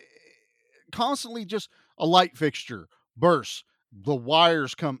constantly just a light fixture bursts. The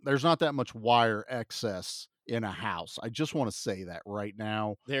wires come. There's not that much wire excess in a house. I just want to say that right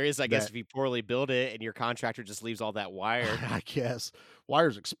now. There is, I guess, That- if you poorly build it and your contractor just leaves all that wire. I guess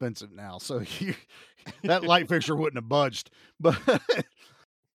wire's expensive now, so that light fixture wouldn't have budged. But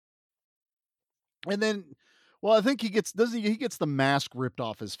and then, well, I think he gets the mask ripped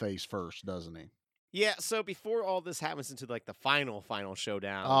off his face first, doesn't he? Yeah, so before all this happens into like the final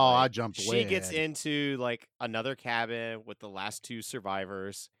showdown, Oh, I like, jumped she way gets ahead. into like another cabin with the last two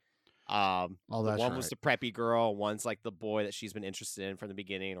survivors. Oh, The that's one was right. the preppy girl, one's like the boy that she's been interested in from the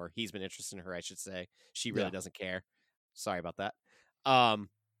beginning, or he's been interested in her, I should say. She really Yeah. doesn't care. Sorry about that.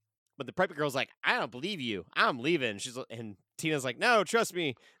 But the preppy girl's like, I don't believe you. I'm leaving. And Tina's like, no, trust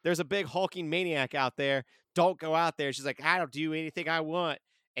me. There's a big hulking maniac out there. Don't go out there. She's like, I don't do anything I want.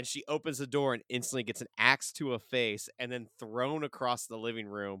 And she opens the door and instantly gets an axe to a face and then thrown across the living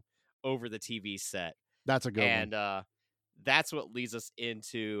room over the TV set. That's a good And one. that's what leads us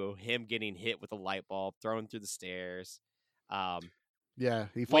into him getting hit with a light bulb, thrown through the stairs. Yeah,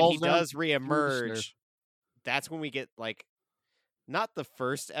 he When falls he down does through the stairs. reemerge, that's when we get like not the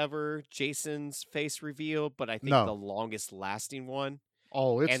first ever Jason's face reveal, but I think No. the longest lasting one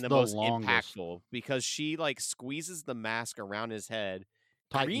Oh, it's and the the most longest. impactful because she like squeezes the mask around his head.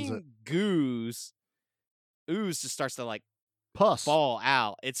 Tightens Green ooze just starts to like Pus. fall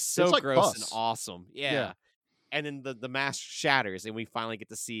out. It's so It's like gross and pus. awesome. Yeah. And then the mask shatters and we finally get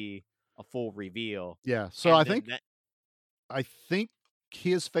to see a full reveal. Yeah. So And I then think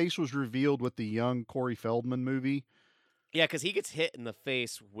his face was revealed with the young Corey Feldman movie. yeah, because he gets hit in the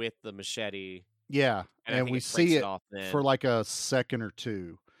face with the machete. Yeah, And I and think we it breaks see it it off then. for like a second or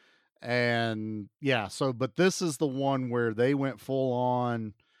two. And yeah, so but this is the one where they went full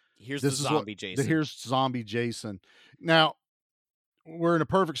on. Here's This the is zombie Jason. Here's zombie Jason. Now we're in a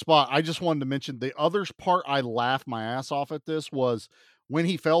perfect spot. I just wanted to mention the other part I laughed my ass off at this was when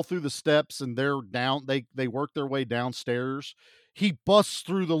he fell through the steps and they're down, they work their way downstairs. He busts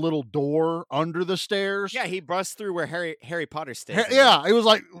through the little door under the stairs. Yeah, he busts through where Harry Potter stays. Yeah, it was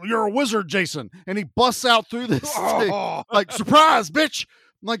like, you're a wizard, Jason. And he busts out through this thing, like, surprise, bitch.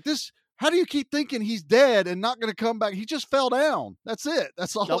 I'm like, this, how do you keep thinking he's dead and not going to come back? He just fell down. That's it.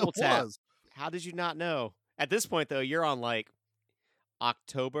 That's all Double it tap. was. How did you not know? At this point, though, you're on like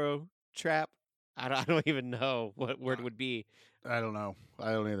October Trap. I don't even know what word would be. I don't know.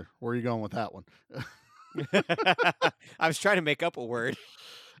 I don't either. Where are you going with that one? I was trying to make up a word.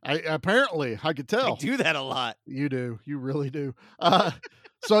 Apparently, I could tell. I do that a lot. You do. You really do.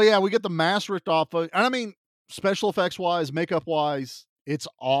 So yeah, we get the mask ripped off. And I mean, special effects wise, makeup wise, it's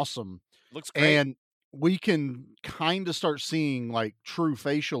awesome. Looks great. And we can kind of start seeing like true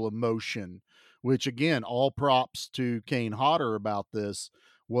facial emotion, which again, all props to Kane Hodder about this,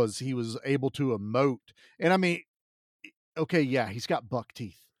 was he was able to emote. And I mean, okay, yeah, he's got buck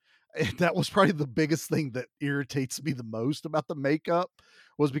teeth. And that was probably the biggest thing that irritates me the most about the makeup,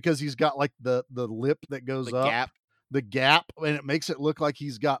 was because he's got like the lip that goes The up, gap. the gap, and it makes it look like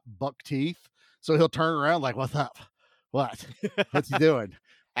he's got buck teeth. So he'll turn around like, "What's up? What? What's he doing?"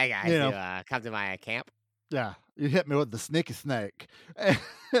 Hey guys, You you know. come to my camp? Yeah, you hit me with the snicky snake.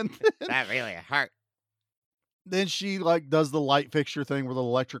 And That really hurt. then she like does the light fixture thing where the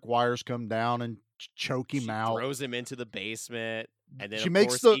electric wires come down and choke him She out. throws him into the basement, and then She of makes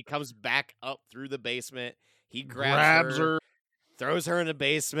course the he comes back up through the basement. He grabs her. throws her in the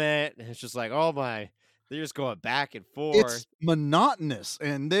basement, and it's just like, oh my, they're just going back and forth. It's monotonous.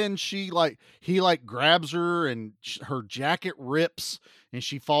 And then he grabs her and her jacket rips and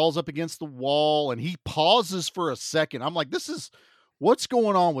she falls up against the wall and he pauses for a second. I'm like, what's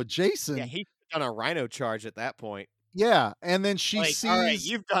going on with Jason? Yeah, he's on a rhino charge at that point. Yeah. And then she Like, all right, sees,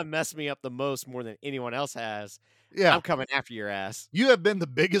 you've done messed me up the most, more than anyone else has. yeah, I'm coming after your ass. you have been the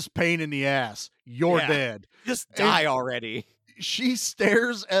biggest pain in the ass. You're Yeah. dead. Just And die already. she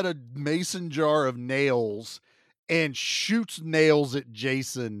stares at a mason jar of nails and shoots nails at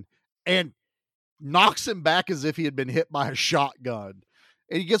Jason and knocks him back as if he had been hit by a shotgun.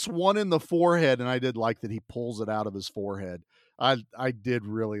 And he gets one in the forehead, and I did like that he pulls it out of his forehead. I did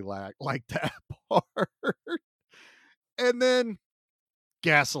really like that part. And then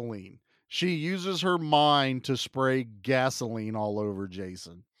gasoline. She uses her mind to spray gasoline all over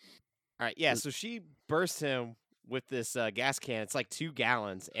Jason. All right, yeah. So she bursts him with this gas can. It's like 2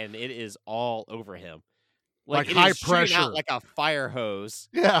 gallons, and it is all over him. Like it high is shooting pressure. out like a fire hose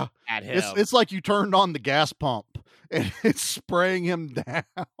Yeah. at him. It's like you turned on the gas pump and it's spraying him down.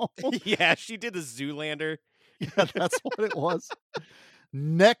 Yeah, she did the Zoolander. Yeah, that's what it was.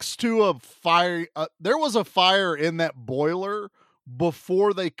 Next to a fire, there was a fire in that boiler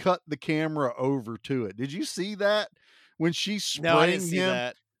before they cut the camera over to it. Did you see that? When she's No, I didn't spraying see him.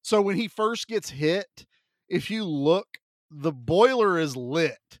 that. So when he first gets hit, if you look, the boiler is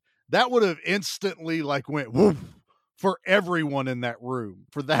lit. That would have instantly like went woof for everyone in that room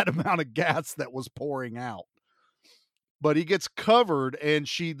for that amount of gas that was pouring out. But he gets covered, and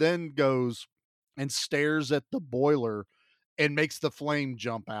she then goes and stares at the boiler and makes the flame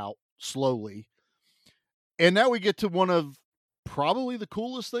jump out slowly. And now we get to one of probably the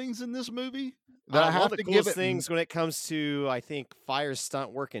coolest things in this movie that I One have of the to give coolest it. things when it comes to, I think, fire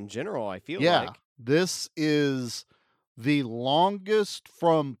stunt work in general, I feel Yeah, like. this is the longest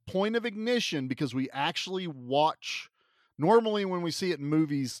from point of ignition, because we actually watch. Normally when we see it in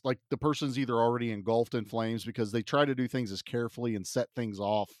movies, like the person's either already engulfed in flames because they try to do things as carefully and set things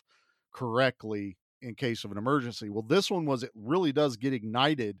off correctly in case of an emergency. Well, this one was, it really does get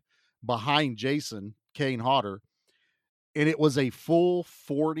ignited behind Jason, Kane Hodder, and it was a full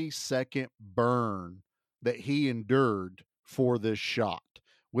 40-second burn that he endured for this shot,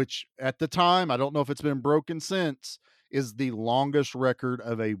 which at the time, I don't know if it's been broken since, is the longest record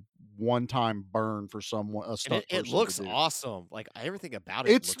of a one-time burn for someone, a And stunt it person to looks do. awesome. Like, everything about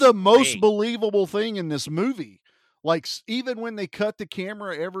it It's looks the most great. believable thing in this movie. Like, even when they cut the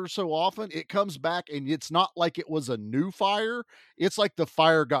camera ever so often, it comes back and it's not like it was a new fire. It's like the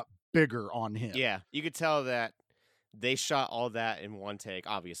fire got bigger on him. Yeah, you could tell that they shot all that in one take,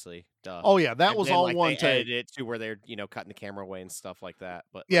 obviously. Duh. Oh yeah, that And was then, all like, one they take. edited it to where they're, cutting the camera away and stuff like that.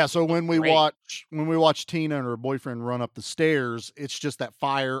 But Yeah, so when we great. watch Tina and her boyfriend run up the stairs, it's just that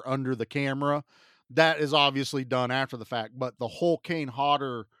fire under the camera. That is obviously done after the fact, but the whole Kane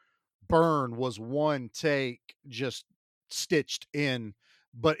Hodder burn was one take, just stitched in,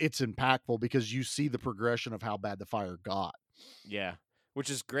 but it's impactful because you see the progression of how bad the fire got. Yeah, which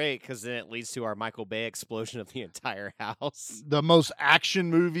is great because then it leads to our Michael Bay explosion of the entire house. The most action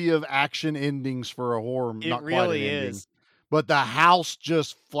movie of action endings for a horror. It not really quite an ending. is. But the house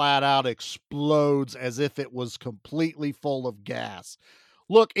just flat out explodes as if it was completely full of gas.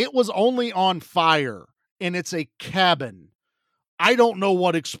 Look, it was only on fire, and it's a cabin. I don't know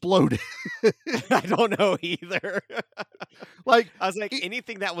what exploded. I don't know either. Like, I was like,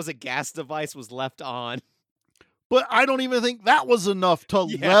 anything that was a gas device was left on. but I don't even think that was enough to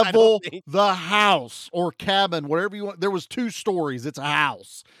Yeah, I don't level think- the house or cabin, whatever you want. There was 2 stories. It's a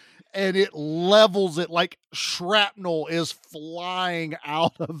house. And it levels it like shrapnel is flying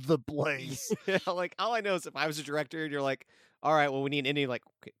out of the place. Yeah, like, all I know is if I was a director and you're like, all right, well, we need an ending, like,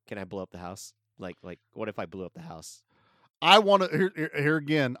 can I blow up the house? Like, what if I blew up the house? I want to here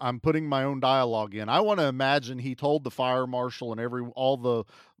again. I'm putting my own dialogue in. I want to imagine he told the fire marshal and all the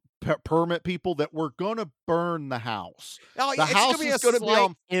permit people that we're gonna burn the house. Oh, The it's house be is a gonna be slight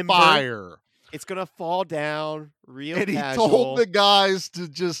on ember. fire. It's gonna fall down real And he casual. told the guys to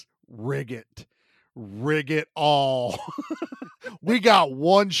just rig it all. We got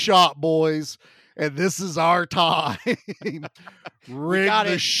one shot, boys, and this is our time. Rig got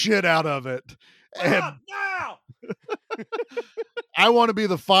the it. shit out of it. And now! I want to be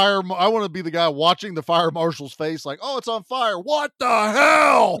the I want to be the guy watching the fire marshal's face, like, "Oh, it's on fire! What the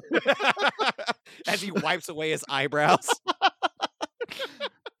hell?" As he wipes away his eyebrows.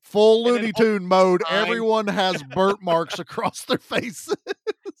 Full And then Looney Tune mode. sign. Everyone has burnt marks across their faces.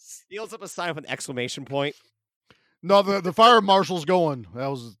 He holds up a sign with an exclamation point. No, the fire marshal's going, "That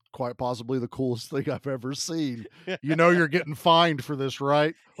was quite possibly the coolest thing I've ever seen. You know you're getting fined for this,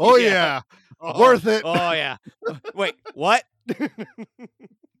 right?" "Oh, Yeah. yeah. Worth it." Oh, yeah. Wait, what?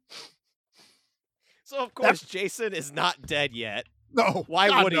 So, of course, Jason is not dead yet. No. Why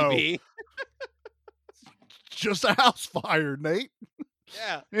God, would he no. be? Just a house fire, Nate.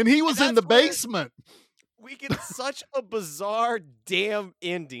 Yeah. And he was in that's the where- basement. We get such a bizarre damn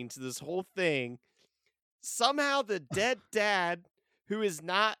ending to this whole thing. Somehow the dead dad, who is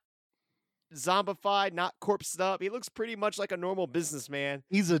not zombified, not corpsed up, he looks pretty much like a normal businessman.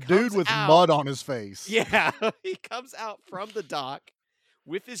 He's a comes dude with out- mud on his face. Yeah, he comes out from the dock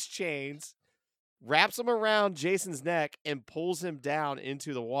with his chains, wraps them around Jason's neck, and pulls him down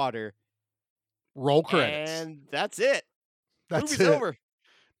into the water. Roll credits. And that's it. That's Movie's it. over.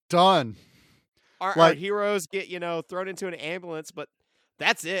 Done. Our Like- heroes get, thrown into an ambulance, but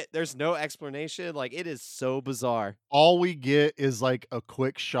that's it. There's no explanation. Like, it is so bizarre. All we get is like a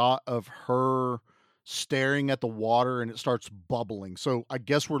quick shot of her staring at the water and it starts bubbling. So I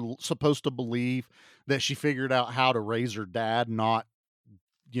guess we're supposed to believe that she figured out how to raise her dad, not,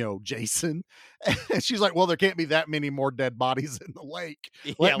 Jason. And she's like, "Well, there can't be that many more dead bodies in the lake.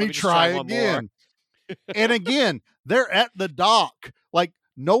 Yeah, Let me just try one more. again." And again, they're at the dock. Like,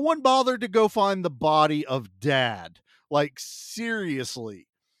 no one bothered to go find the body of dad. Like, seriously.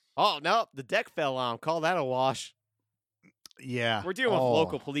 Oh, no, the deck fell on. Call that a wash. Yeah. We're dealing with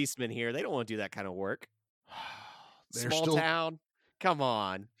local policemen here. They don't want to do that kind of work. They're Small still- town. Come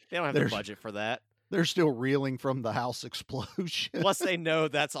on. They don't have the There's- budget for that. They're still reeling from the house explosion. Plus, they know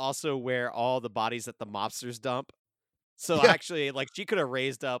that's also where all the bodies that the mobsters dump. So Yeah. actually, like, she could have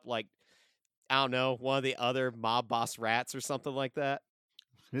raised up, like, I don't know, one of the other mob boss rats or something like that.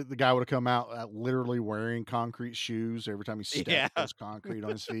 The guy would have come out literally wearing concrete shoes every time he stepped. Yeah. There's concrete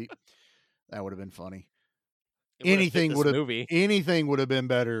on his feet. That would have been funny. It would've fit Anything this would have movie. anything would have been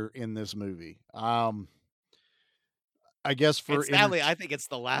better in this movie. I guess for And sadly, I think it's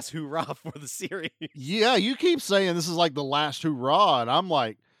the last hoorah for the series. yeah, you keep saying this is like the last hurrah, and I'm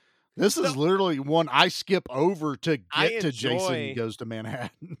like, this is literally one I skip over to I get to Jason enjoy- Goes to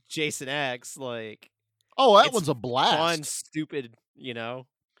Manhattan. Jason X, like, Oh, that It's one's a blast. fun, stupid,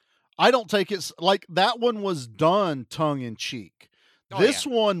 I don't take it like that one was done tongue in cheek. Oh, This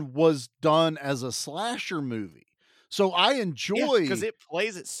one was done as a slasher movie. So I enjoy because it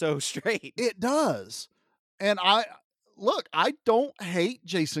plays it so straight. it does. And I don't hate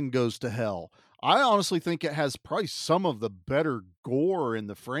Jason Goes to Hell. I honestly think it has probably some of the better gore in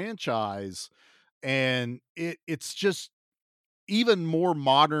the franchise. And it's just even more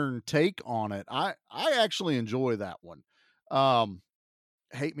modern take on it. I actually enjoy that one.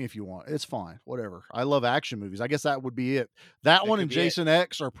 Hate me if you want. It's fine. Whatever. I love action movies. I guess that would be it. That one could and be it. Jason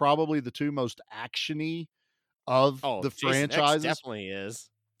X are probably the two most actiony of Oh, the Jason X franchises. definitely is.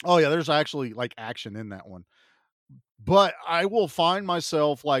 Oh yeah, there's actually like action in that one. But I will find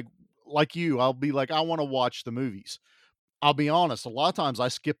myself like you, I'll be like, I want to watch the movies. I'll be honest, a lot of times I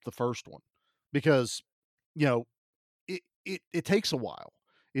skip the first one because, it takes a while.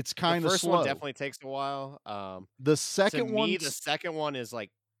 It's kind The of first slow. one definitely takes a while. The To second me, one, the second one is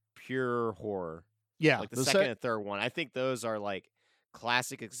like pure horror. yeah, Like the second and third one, I think those are like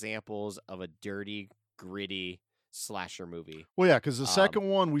classic examples of a dirty, gritty slasher movie. well, yeah, because the second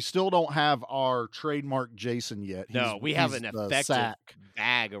one we still don't have our trademark Jason yet. No, we have an the effective sack.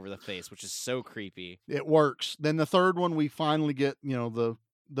 bag over the face, which is so creepy. It works. Then the third one, we finally get the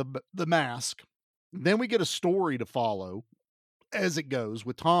mask. Then we get a story to follow as it goes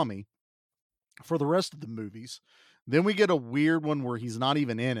with Tommy for the rest of the movies. Then we get a weird one where he's not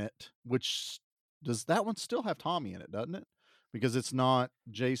even in it. Which does that one still have Tommy in it? Doesn't it? Because it's not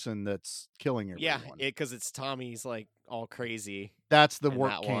Jason that's killing everyone. Yeah, because it's Tommy's like all crazy. That's the in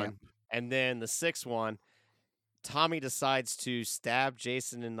work that camp. one. And then the sixth one, Tommy decides to stab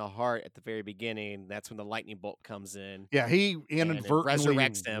Jason in the heart at the very beginning. That's when the lightning bolt comes in. Yeah, he it inadvertently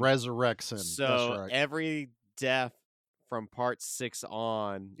resurrects him. resurrects him. That's So right. every death from part 6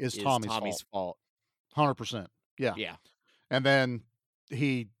 on Is is Tommy's fault. 100%. Yeah. Yeah. And then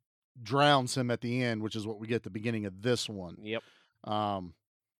he drowns him at the end, which is what we get at the beginning of this one. Yep. And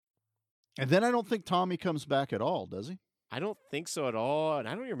then I don't think Tommy comes back at all, does he? I don't think so at all, and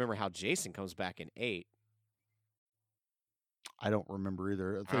I don't even remember how Jason comes back in 8. I don't remember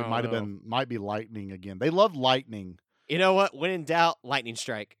either. I I think don't it might be lightning again. They love lightning. You know what? When in doubt, lightning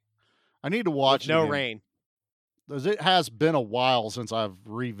strike. I need to watch With no it again. rain. 'Cause it has been a while since I've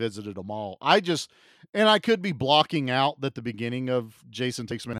revisited them all. And I could be blocking out that the beginning of Jason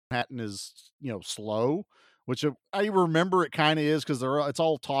Takes Manhattan is, slow, which I remember it kind of is because it's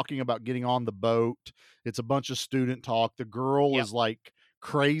all talking about getting on the boat. It's a bunch of student talk. The girl Yep. is like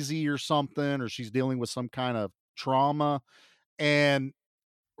crazy or something, or she's dealing with some kind of trauma. And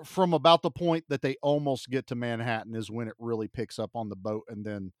from about the point that they almost get to Manhattan is when it really picks up on the boat. And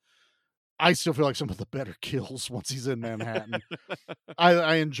then I still feel like some of the better kills once he's in Manhattan.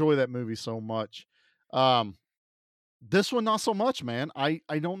 I enjoy that movie so much. This one, not so much, man. I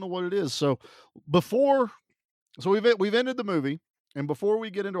don't know what it is. So we've ended the movie, and before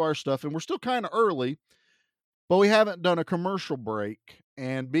we get into our stuff, and we're still kind of early, but we haven't done a commercial break.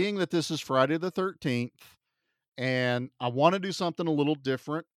 And being that this is Friday the 13th, and I want to do something a little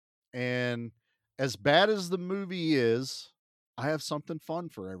different, and as bad as the movie is, I have something fun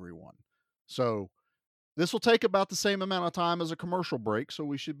for everyone. So this will take about the same amount of time as a commercial break, so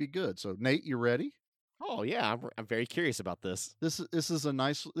we should be good. So Nate, you ready? Oh yeah, I'm very curious about this. This is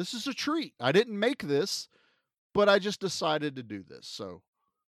a treat. I didn't make this, but I just decided to do this. So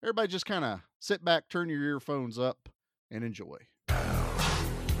everybody just kind of sit back, turn your earphones up, and enjoy.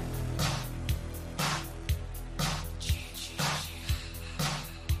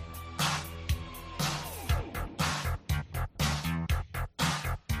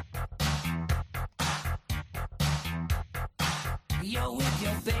 You're with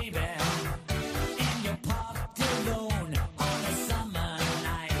your baby, and you're parked alone on a summer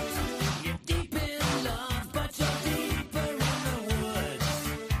night. You're deep in love, but you're deeper in the woods.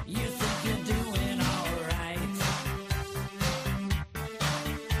 You think you're doing alright.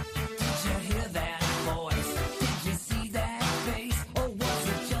 Did you hear that voice? Did you see that face? Or was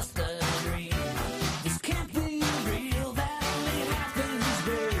it just a dream? This can't be real, that only happens,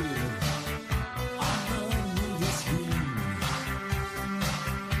 babe, on the movie screen.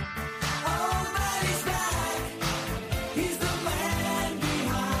 Oh,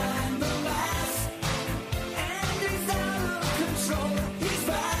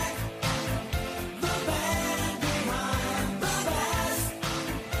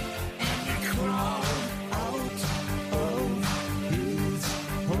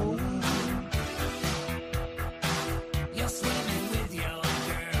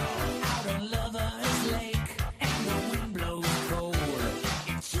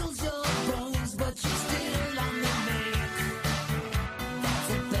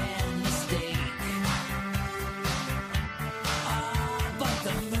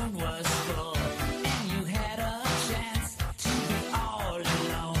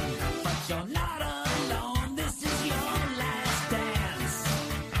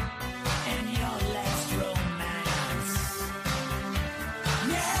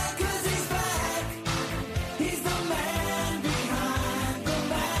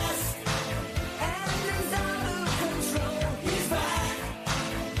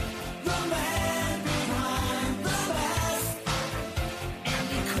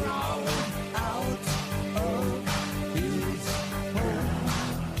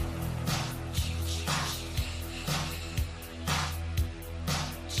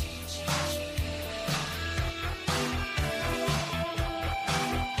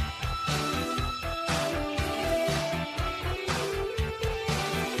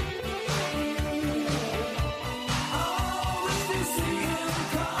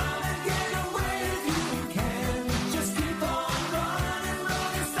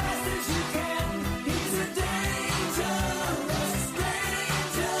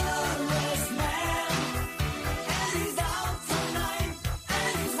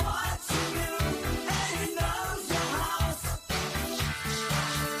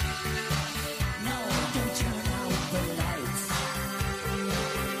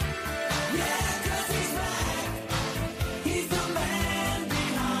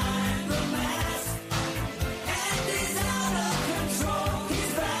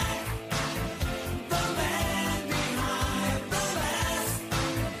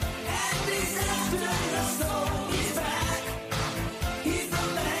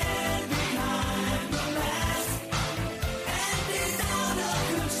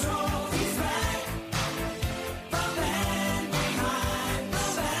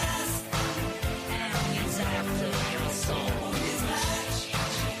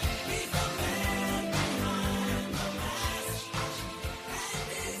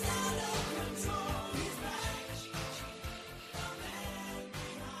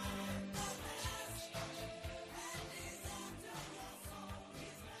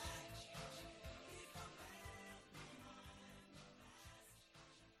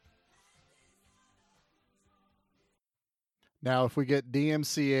 Now, if we get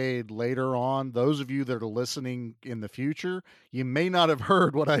DMCA'd later on, those of you that are listening in the future, you may not have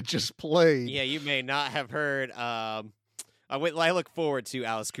heard what I just played. Yeah, you may not have heard. I look forward to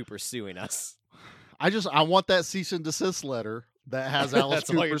Alice Cooper suing us. I want that cease and desist letter that has Alice That's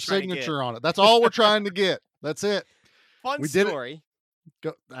all you're Cooper's trying to get. signature on it. That's all we're trying to get. That's it. Fun We did it. story.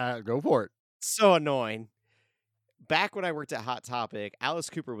 Go for it. So annoying. Back when I worked at Hot Topic, Alice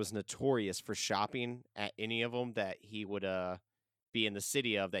Cooper was notorious for shopping at any of them that he would be in the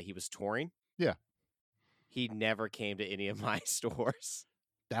city of that he was touring. Yeah. He never came to any of my stores.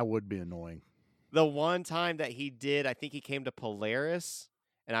 That would be annoying. The one time that he did, I think he came to Polaris,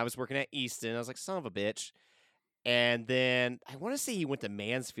 and I was working at Easton. I was like, son of a bitch. And then I want to say he went to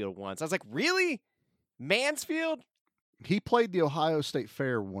Mansfield once. I was like, really? Mansfield? He played the Ohio State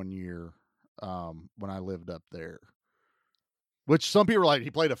Fair one year when I lived up there. Which some people are like, he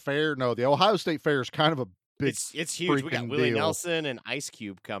played a fair. No, the Ohio State Fair is kind of a big. It's huge. We got freaking Willie deal. Nelson and Ice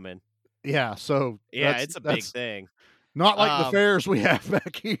Cube coming. Yeah, so Yeah, that's- it's a big that's thing. Not like the Um, fairs we have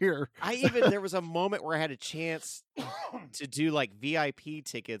back here. There was a moment where I had a chance to do like VIP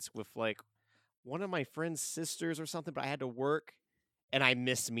tickets with like one of my friend's sisters or something, but I had to work and I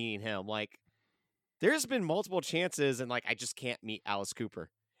missed meeting him. Like, there's been multiple chances and like I just can't meet Alice Cooper.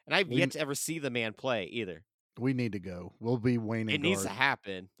 And I've We- yet to ever see the man play either. We need to go. We'll be Wayne and It needs to Guard.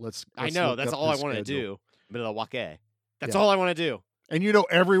 happen. Let's I let's know, look that's up all I his want to schedule. do. Milwaukee. That's Yeah. all I want to do. And you know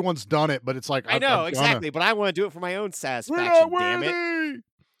everyone's done it, but it's like I I'm know, gonna- exactly, but I want to do it for my own We're satisfaction, not damn it. worthy!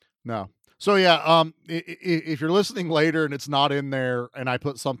 No. So yeah, if you're listening later and it's not in there, and I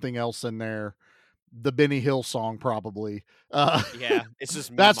put something else in there, the Benny Hill song probably. Yeah, it's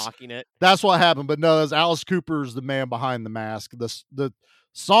just me That's- mocking it. That's what happened. But no, as Alice Cooper's the man behind the mask. The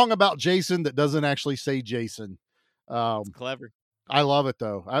song about Jason that doesn't actually say Jason. It's clever. I love it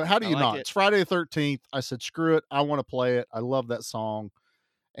though. How do I you like not? it. It's Friday the 13th. I said, screw it. I want to play it. I love that song.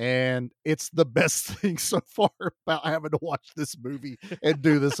 And it's the best thing so far about having to watch this movie and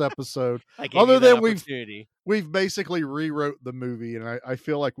do this episode. I gave Other you that than we've- opportunity. We've basically rewrote the movie, and I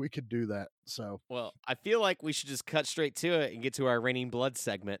feel like we could do that. So Well, I feel like we should just cut straight to it and get to our Raining Blood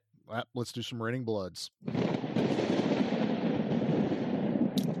segment. let's do some Raining Bloods.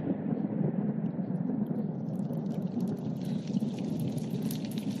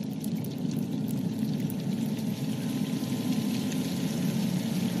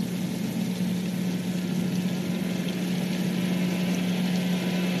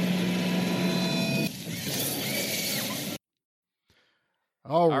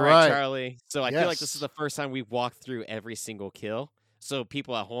 All All right, right. Charlie. So I feel like this Yes. is the first time we've walked through every single kill. So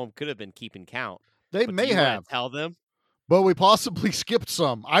people at home could have been keeping count. They But do may you wanna have, tell them. but we possibly skipped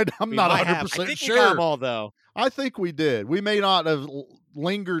some. I'm We not might 100% have. I think sure. we got them all though. I think we did. We may not have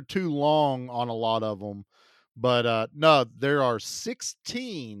lingered too long on a lot of them, but no, there are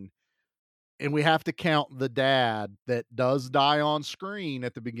 16, and we have to count the dad that does die on screen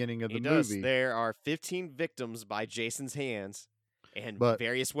at the beginning of the He does. movie. There are 15 victims by Jason's hands and But-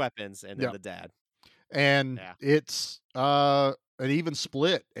 various weapons, and then Yeah. the dad. And Yeah. it's an even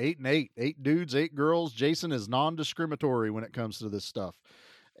split, 8 and 8, 8 dudes, 8 girls. Jason is non-discriminatory when it comes to this stuff,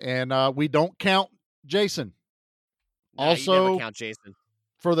 and we don't count Jason. Nah, you Also- never count Jason.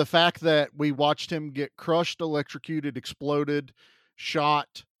 For the fact that we watched him get crushed, electrocuted, exploded,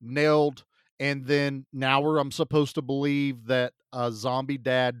 shot, nailed, and then now I'm supposed to believe that a zombie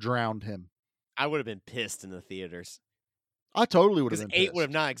dad drowned him. I would have been pissed in the theaters I totally would have because been 8 would have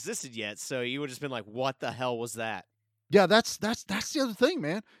pissed. not existed yet. So you would have just been like, "What the hell was that?" Yeah, that's the other thing,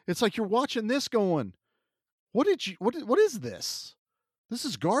 man. It's like you're watching this going, what is this? This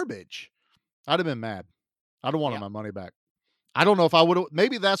is garbage. I'd have been mad. I'd have wanted Yeah. my money back. I don't know if I would have.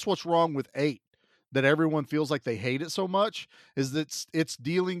 Maybe that's what's wrong with 8. That everyone feels like they hate it so much is that it's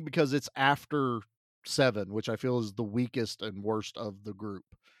dealing because it's after 7, which I feel is the weakest and worst of the group.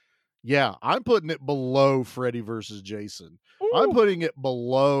 Yeah, I'm putting it below Freddy versus Jason. I'm putting it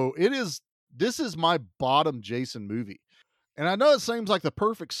below. This is my bottom Jason movie. And I know it seems like the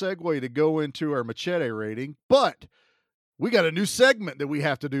perfect segue to go into our machete rating, but we got a new segment that we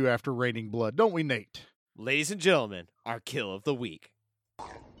have to do after Raining Blood, don't we, Nate? Ladies and gentlemen, our kill of the week.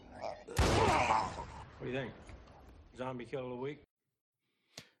 What do you think? Zombie kill of the week?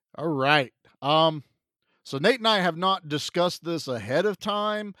 All right. So Nate and I have not discussed this ahead of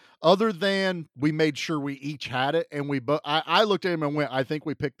time, other than we made sure we each had it, and I looked at him and went, I think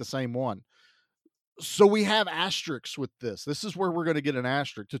we picked the same one. So we have asterisks with this. This is where we're going to get an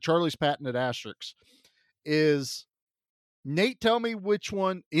asterisk. To Charlie's patented asterisks is, Nate, tell me which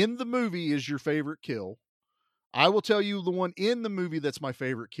one in the movie is your favorite kill. I will tell you the one in the movie that's my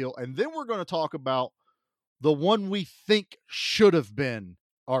favorite kill, and then we're going to talk about the one we think should have been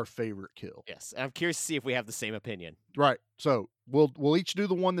our favorite kill. Yes, and I'm curious to see if we have the same opinion. Right. So we'll each do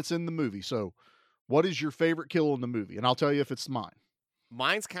the one that's in the movie. So what is your favorite kill in the movie? And I'll tell you if it's mine.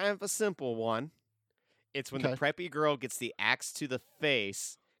 Mine's kind of a simple one. It's when the preppy girl gets the axe to the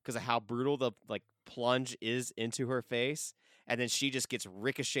face because of how brutal the plunge is into her face, and then she just gets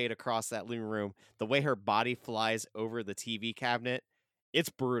ricocheted across that living room. The way her body flies over the TV cabinet, it's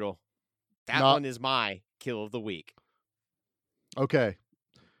brutal. That one is my kill of the week. Okay.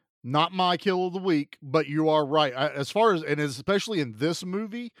 Not my kill of the week, but you are right. As far as, and especially in this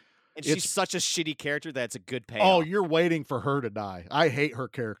movie, and she's such a shitty character that it's a good payoff. Oh, you're waiting for her to die. I hate her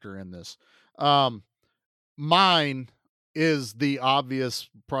character in this. Mine is the obvious,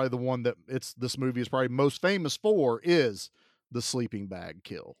 probably the one that this movie is probably most famous for, is the sleeping bag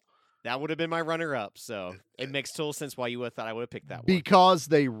kill. That would have been my runner-up, so it makes total sense why you would have thought I would have picked that one. Because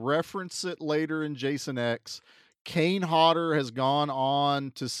they reference it later in Jason X. Kane Hodder has gone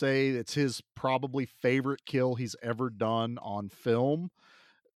on to say it's his probably favorite kill he's ever done on film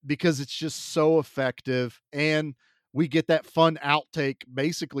because it's just so effective. And we get that fun outtake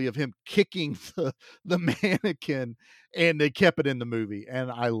basically of him kicking the mannequin, and they kept it in the movie,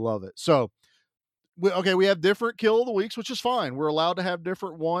 and I love it. So, we have different kill of the weeks, which is fine. We're allowed to have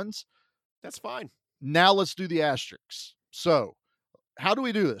different ones. That's fine. Now let's do the asterisks. So, how do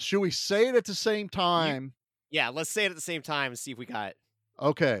we do this? Should we say it at the same time? Yeah, let's say it at the same time and see if we got it.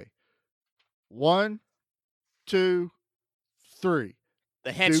 Okay. 1, 2, 3.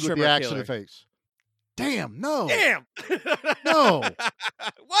 The head Dude trimmer with the axe killer. to the face. Damn, no. Damn. No.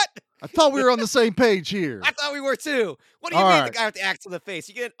 What? I thought we were on the same page here. I thought we were too. What do you mean the guy with the axe to the face?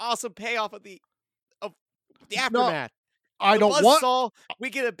 You get an awesome payoff of the aftermath. I don't want. Buzzsaw, we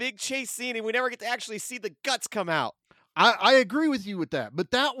get a big chase scene and we never get to actually see the guts come out. I agree with you with that,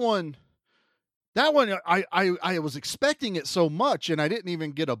 but that one, I was expecting it so much, and I didn't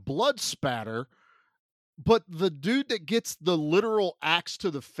even get a blood spatter. But the dude that gets the literal axe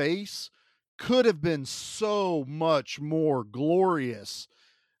to the face could have been so much more glorious.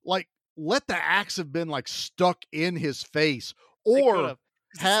 Like, let the axe have been stuck in his face, or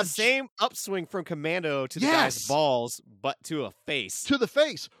have the same upswing from Commando to the guy's balls, but to a face. To the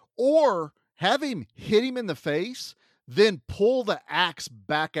face, or have him hit him in the face, then pull the axe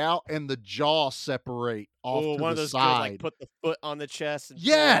back out and the jaw separate off to one of the those side. girls, put the foot on the chest and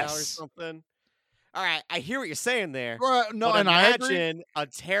pull it out or something. All right, I hear what you're saying there. Right, no, but and imagine a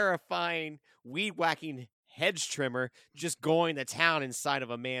terrifying weed whacking hedge trimmer just going to town inside of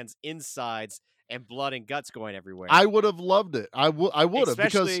a man's insides and blood and guts going everywhere. I would have loved it. I would have,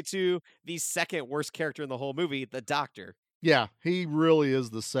 especially because to the second worst character in the whole movie, the doctor. Yeah, he really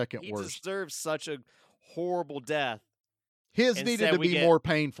is the second He worst. deserves such a horrible death. His Instead, needed to we be get more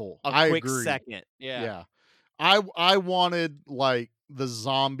painful. A quick agree. second. Yeah. I wanted the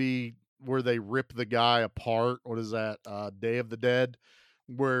zombie where they rip the guy apart. What is that? Day of the Dead,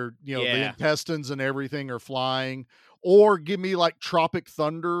 where the intestines and everything are flying. Or give me Tropic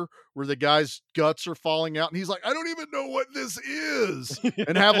Thunder, where the guy's guts are falling out, and he's like, I don't even know what this is,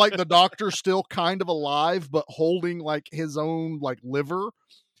 and have the doctor still kind of alive, but holding his own liver.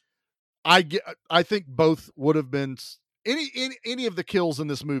 I think both would have been any of the kills in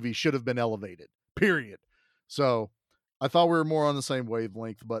this movie should have been elevated. Period. So I thought we were more on the same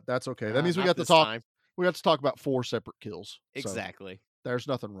wavelength, but that's okay. That means we got to talk. We got to talk about 4 separate kills. Exactly. So there's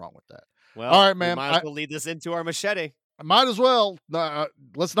nothing wrong with that. Well, all right, man. We might as well lead this into our machete. I might as well.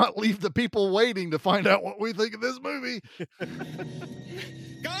 Let's not leave the people waiting to find out what we think of this movie.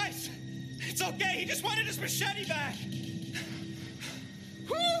 Guys, it's okay. He just wanted his machete back.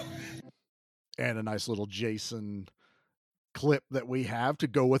 Woo! And a nice little Jason clip that we have to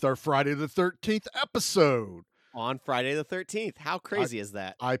go with our Friday the 13th episode. On Friday the 13th. How crazy is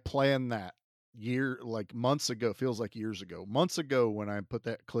that? I planned that months ago. Feels like years ago. Months ago when I put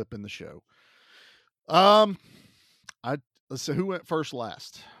that clip in the show. Let's see who went first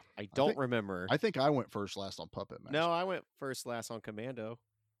last. I don't remember. I think I went first last on Puppet Master. No, I went first last on Commando.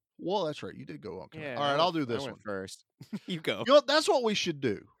 Well, that's right. You did go on Commando. Yeah, all right, I'll do this one first. You go. That's what we should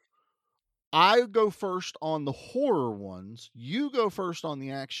do. I go first on the horror ones. You go first on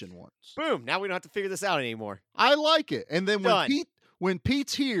the action ones. Boom. Now we don't have to figure this out anymore. I like it. And then Done. when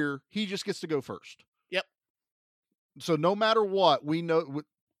Pete's here, he just gets to go first. Yep. So no matter what, we know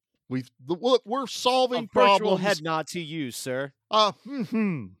we're solving virtual problems. Head nod to you, sir.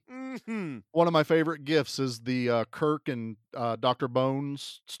 One of my favorite gifs is the Kirk and Dr.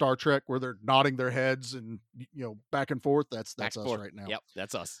 Bones Star Trek, where they're nodding their heads and back and forth. That's us right now. Yep,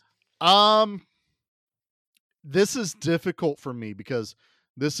 that's us. This is difficult for me because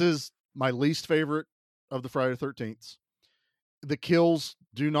this is my least favorite of the Friday the 13th. The kills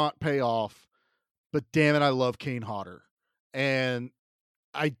do not pay off, but damn it, I love Kane Hodder. And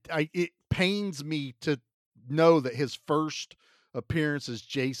it pains me to know that his first appearance as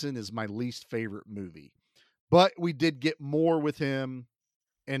Jason is my least favorite movie. But we did get more with him,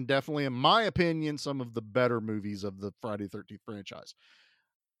 and definitely, in my opinion, some of the better movies of the Friday the 13th franchise.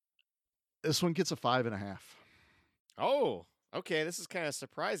 This one gets a 5.5. Oh, okay. This is kind of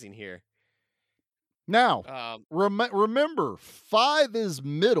surprising here. Now, remember, 5 is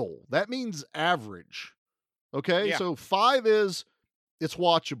middle. That means average. Okay, Yeah. so 5 is, it's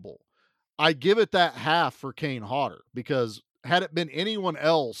watchable. I give it that half for Kane Hodder, because had it been anyone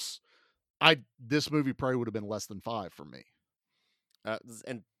else, this movie probably would have been less than 5 for me.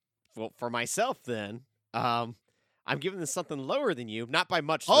 And well, for myself, then, I'm giving this something lower than you, not by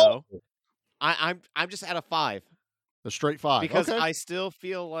much though. I'm just at a 5. A straight 5. Because Okay. I still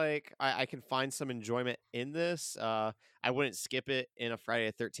feel like I can find some enjoyment in this. I wouldn't skip it in a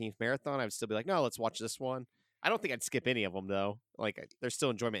Friday the 13th marathon. I would still be like, no, let's watch this one. I don't think I'd skip any of them, though. Like, there's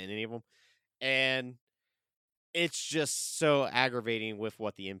still enjoyment in any of them. And it's just so aggravating with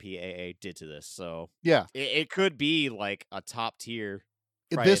what the MPAA did to this. So, Yeah. it could be like a top tier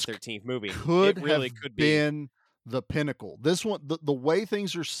Friday This the 13th movie. could It really have could be. been the pinnacle. This one, the way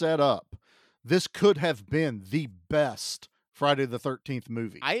things are set up, this could have been the best Friday the 13th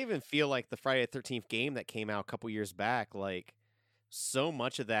movie. I even feel like the Friday the 13th game that came out a couple years back, like, so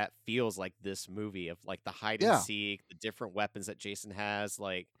much of that feels like this movie of like the hide and Yeah. seek, the different weapons that Jason has.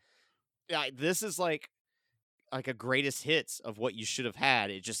 Like, yeah, this is like a greatest hits of what you should have had.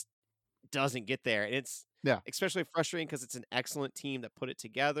 It just doesn't get there, and it's Yeah. especially frustrating because it's an excellent team that put it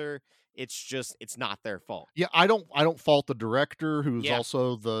together. It's just it's not their fault. Yeah, I don't fault the director, who is Yeah.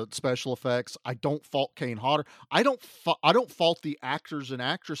 also the special effects. I don't fault Kane Hodder. I don't fault the actors and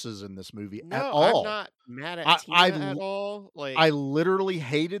actresses in this movie No, at all. I'm not mad at I- Tina I at l- all. Like, I literally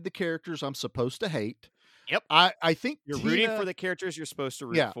hated the characters I'm supposed to hate. Yep. I think you're rooting Tina- for the characters you're supposed to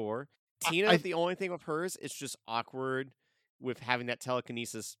root Yeah. for. I- Tina, I- the only thing with hers, it's just awkward with having that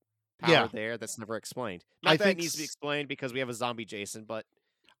telekinesis power Yeah. there that's never explained. I Not that it think needs to be explained because we have a zombie Jason, but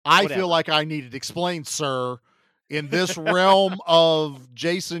I whatever. feel like I needed explained, sir. In this realm of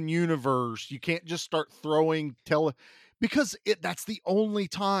Jason universe, you can't just start throwing because that's the only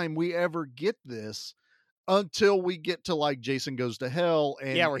time we ever get this, until we get to like Jason Goes to Hell,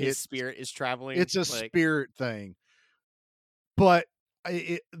 and yeah, where his spirit is traveling. it's a like, spirit thing. But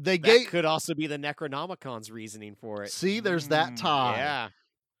they that gave could also be the Necronomicon's reasoning for it. see, there's that tie. Yeah.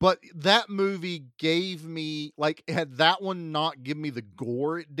 But that movie gave me, like, had that one not given me the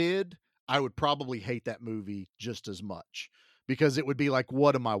gore it did, I would probably hate that movie just as much, because it would be like,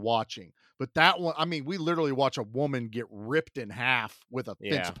 what am I watching? But that one, I mean, we literally watch a woman get ripped in half with a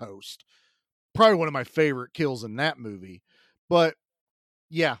fence Yeah. post. Probably one of my favorite kills in that movie. But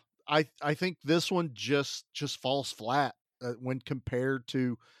yeah, I think this one just falls flat when compared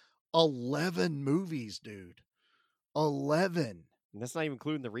to 11 movies, dude. 11. And that's not even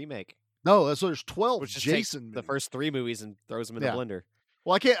including the remake, No, so there's 12 which just takes Jason the movies. first 3 movies and throws them in Yeah. the blender.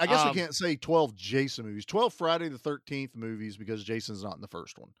 Well, I guess we Um, can't say 12 Jason movies. 12 Friday the 13th movies, because Jason's not in the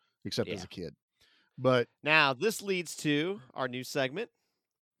first one, except as Yeah. a kid. But Now, this leads to our new segment,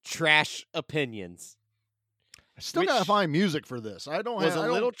 Trash Opinions. I still gotta Which find music for this. I don't Was have. a I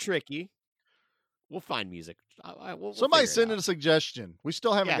don't- little tricky. We'll find music. We'll Somebody figure it send out. in a suggestion. We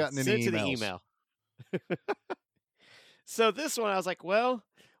still haven't Yeah, gotten any send it to the emails. email. So this one, I was like, well,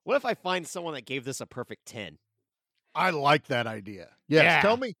 what if I find someone that gave this a perfect 10? I like that idea. Yes, Yeah.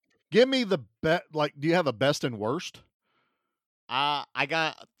 tell me. Give me the bet. Like, do you have a best and worst? I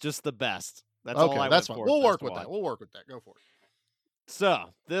got just the best. That's Okay, all I that's went fine. for. We'll Best work with one. that. We'll work with that. Go for it.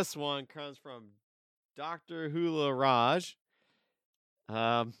 So this one comes from Dr. Hula Raj.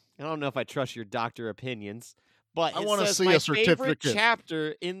 I don't know if I trust your doctor opinions, but I it wanna says, see my a favorite certificate."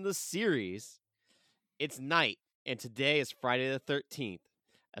 chapter in the series. It's night, and today is Friday the 13th,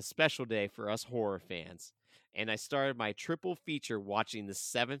 a special day for us horror fans. And I started my triple feature watching the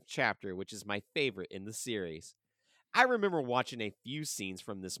 7th chapter, which is my favorite in the series. I remember watching a few scenes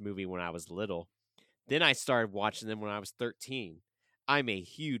from this movie when I was little. Then I started watching them when I was 13. I'm a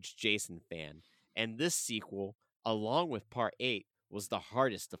huge Jason fan, and this sequel, along with Part 8, was the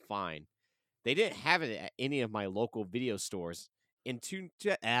hardest to find. They didn't have it at any of my local video stores. In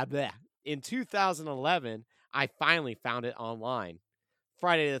 2011, I finally found it online.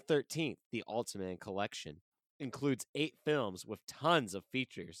 Friday the 13th, the Ultimate Collection, includes 8 films with tons of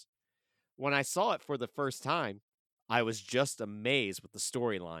features. When I saw it for the first time, I was just amazed with the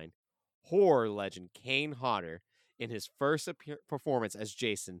storyline. Horror legend Kane Hodder, in his first performance as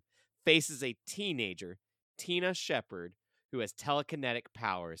Jason, faces a teenager, Tina Shepard, who has telekinetic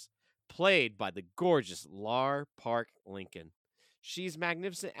powers, played by the gorgeous Lar Park Lincoln. She's a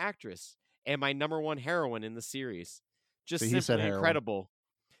magnificent actress and my number one heroine in the series. Just See, he said simply heroine. incredible.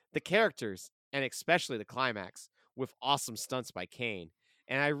 The characters, and especially the climax, with awesome stunts by Kane.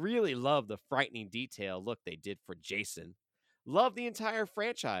 And I really love the frightening detail look they did for Jason. Love the entire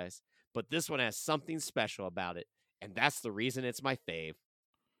franchise, but this one has something special about it, and that's the reason it's my fave.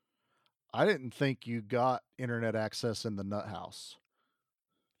 I didn't think you got internet access in the Nut House.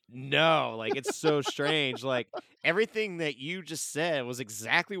 No, like it's so strange. Like everything that you just said was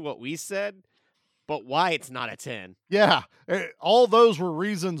exactly what we said, but why it's not a 10. Yeah, all those were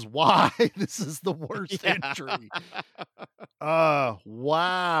reasons why this is the worst Yeah. entry.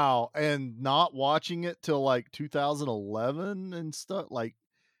 Wow. And not watching it till like 2011 and stuff. Like,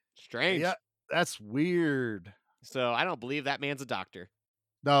 Strange. yeah, that's weird. So I don't believe that man's a doctor.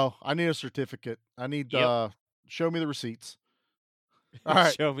 No, I need a certificate. I need Yep. show me the receipts. All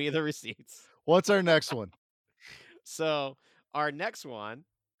right. Show me the receipts. What's our next one? So our next one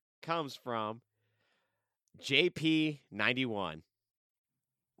comes from JP91.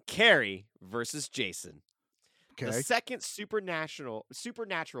 Carrie versus Jason. The Okay. second supernatural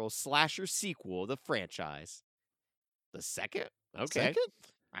slasher sequel of the franchise. The second? Okay. Second?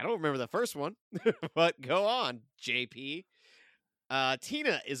 I don't remember the first one, but go on, JP.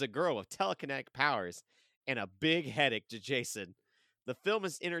 Tina is a girl with telekinetic powers and a big headache to Jason. The film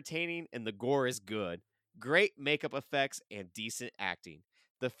is entertaining and the gore is good. Great makeup effects and decent acting.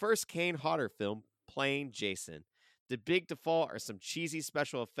 The first Kane Hodder film playing Jason. The big default are some cheesy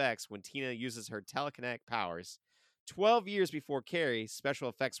special effects when Tina uses her telekinetic powers. 12 years before Carrie, special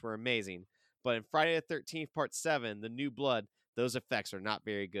effects were amazing, but in Friday the 13th Part 7, The New Blood, those effects are not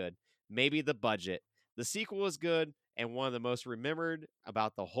very good. Maybe the budget. The sequel is good and one of the most remembered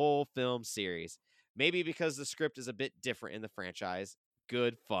about the whole film series. Maybe because the script is a bit different in the franchise.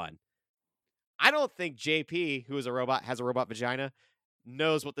 Good fun. I don't think JP, who is a robot, has a robot vagina,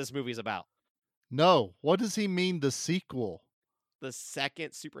 knows what this movie's about. No. What does he mean, the sequel? The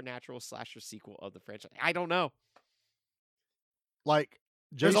second supernatural slasher sequel of the franchise. I don't know. Like,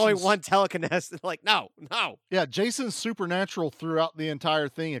 There's only Jason's- one telekinesis. Like, no. Yeah, Jason's supernatural throughout the entire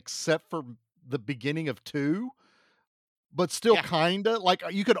thing, except for the beginning of 2. But still, Yeah. kinda like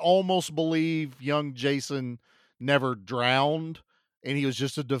you could almost believe young Jason never drowned, and he was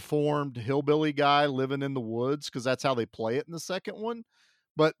just a deformed hillbilly guy living in the woods because that's how they play it in the second one.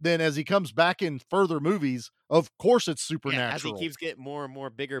 But then, as he comes back in further movies, of course it's Yeah, supernatural. as he keeps getting more and more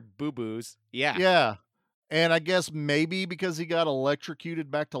bigger boo-boos. Yeah. Yeah. And I guess maybe because he got electrocuted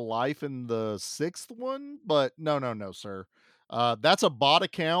back to life in the 6th one, but no, sir. That's a bot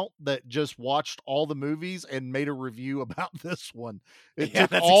account that just watched all the movies and made a review about this one. It Yeah, took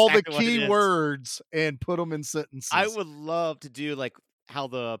that's all exactly the what it key is. words and put them in sentences. I would love to do like how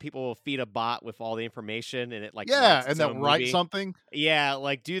the people will feed a bot with all the information and it like yeah, writes and its then own write movie. something. Yeah,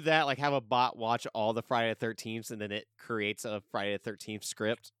 like do that, like have a bot watch all the Friday the 13th and then it creates a Friday the 13th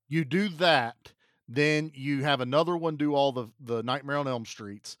script. You do that, then you have another one do all the Nightmare on Elm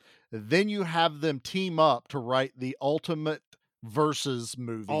Streets. Then you have them team up to write the ultimate versus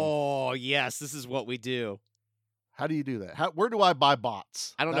movie. Oh, yes, this is what we do. How do you do that? Where do I buy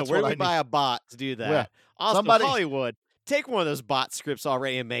bots? I don't That's know. Where do what we I need. buy a bot to do that? Yeah, Also, somebody- Hollywood, take one of those bot scripts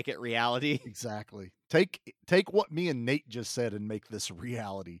already and make it reality. Exactly. Take what me and Nate just said and make this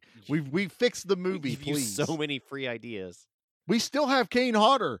reality. We fixed the We movie, give you please. so many free ideas. We still have Kane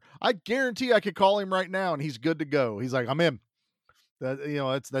Hodder. I guarantee I could call him right now and he's good to go. He's like, I'm in. That's He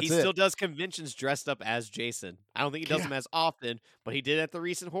it. still does conventions dressed up as Jason. I don't think he does Yeah. them as often, but he did at the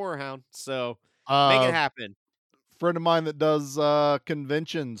recent Horror Hound. So make Uh, it happen. friend of mine that does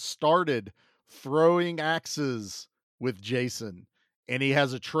conventions started throwing axes with Jason, and he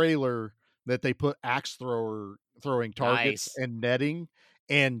has a trailer that they put axe throwing targets Nice. and netting,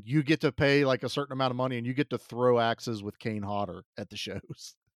 and you get to pay like a certain amount of money, and you get to throw axes with Kane Hodder at the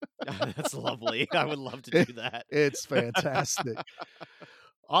shows. That's lovely. I would love to do that. It's fantastic.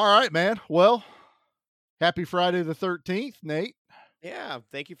 All right, man. Well, happy Friday the 13th, Nate. Yeah.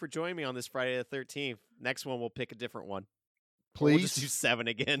 Thank you for joining me on this Friday the 13th. Next one, we'll pick a different one. Or we'll just do Please. 7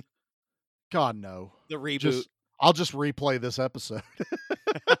 again. God, no. The reboot. I'll just replay this episode.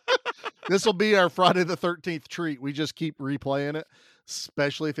 This will be our Friday the 13th treat. We just keep replaying it,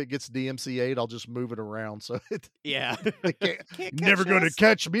 especially if it gets DMCA'd. I'll just move it around. So Yeah. they can't, Can't never catch going to us.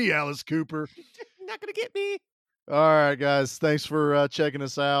 catch me, Alice Cooper. Not going to get me. All right, guys. Thanks for checking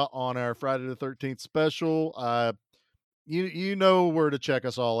us out on our Friday the 13th special. You know where to check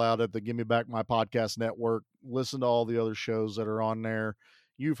us all out at the Give Me Back My Podcast Network. Listen to all the other shows that are on there.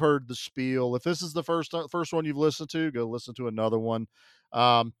 You've heard the spiel. If this is the first one you've listened to, go listen to another one.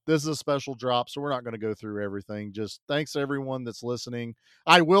 This is a special drop, so we're not going to go through everything. Just thanks to everyone that's listening.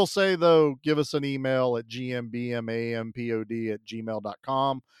 I will say, though, give us an email at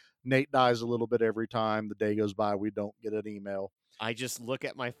gmbmampod@gmail.com. Nate dies a little bit every time the day goes by we don't get an email. I just look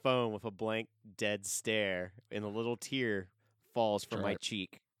at my phone with a blank, dead stare, and a little tear falls from my right.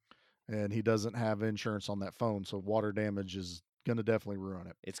 cheek. And he doesn't have insurance on that phone, so water damage is going to definitely ruin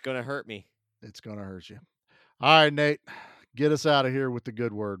it. It's going to hurt me. It's going to hurt you. All right, Nate, get us out of here with the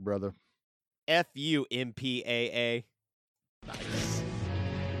good word, brother. F-U, MPAA.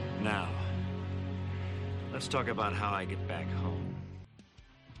 Now, let's talk about how I get back home.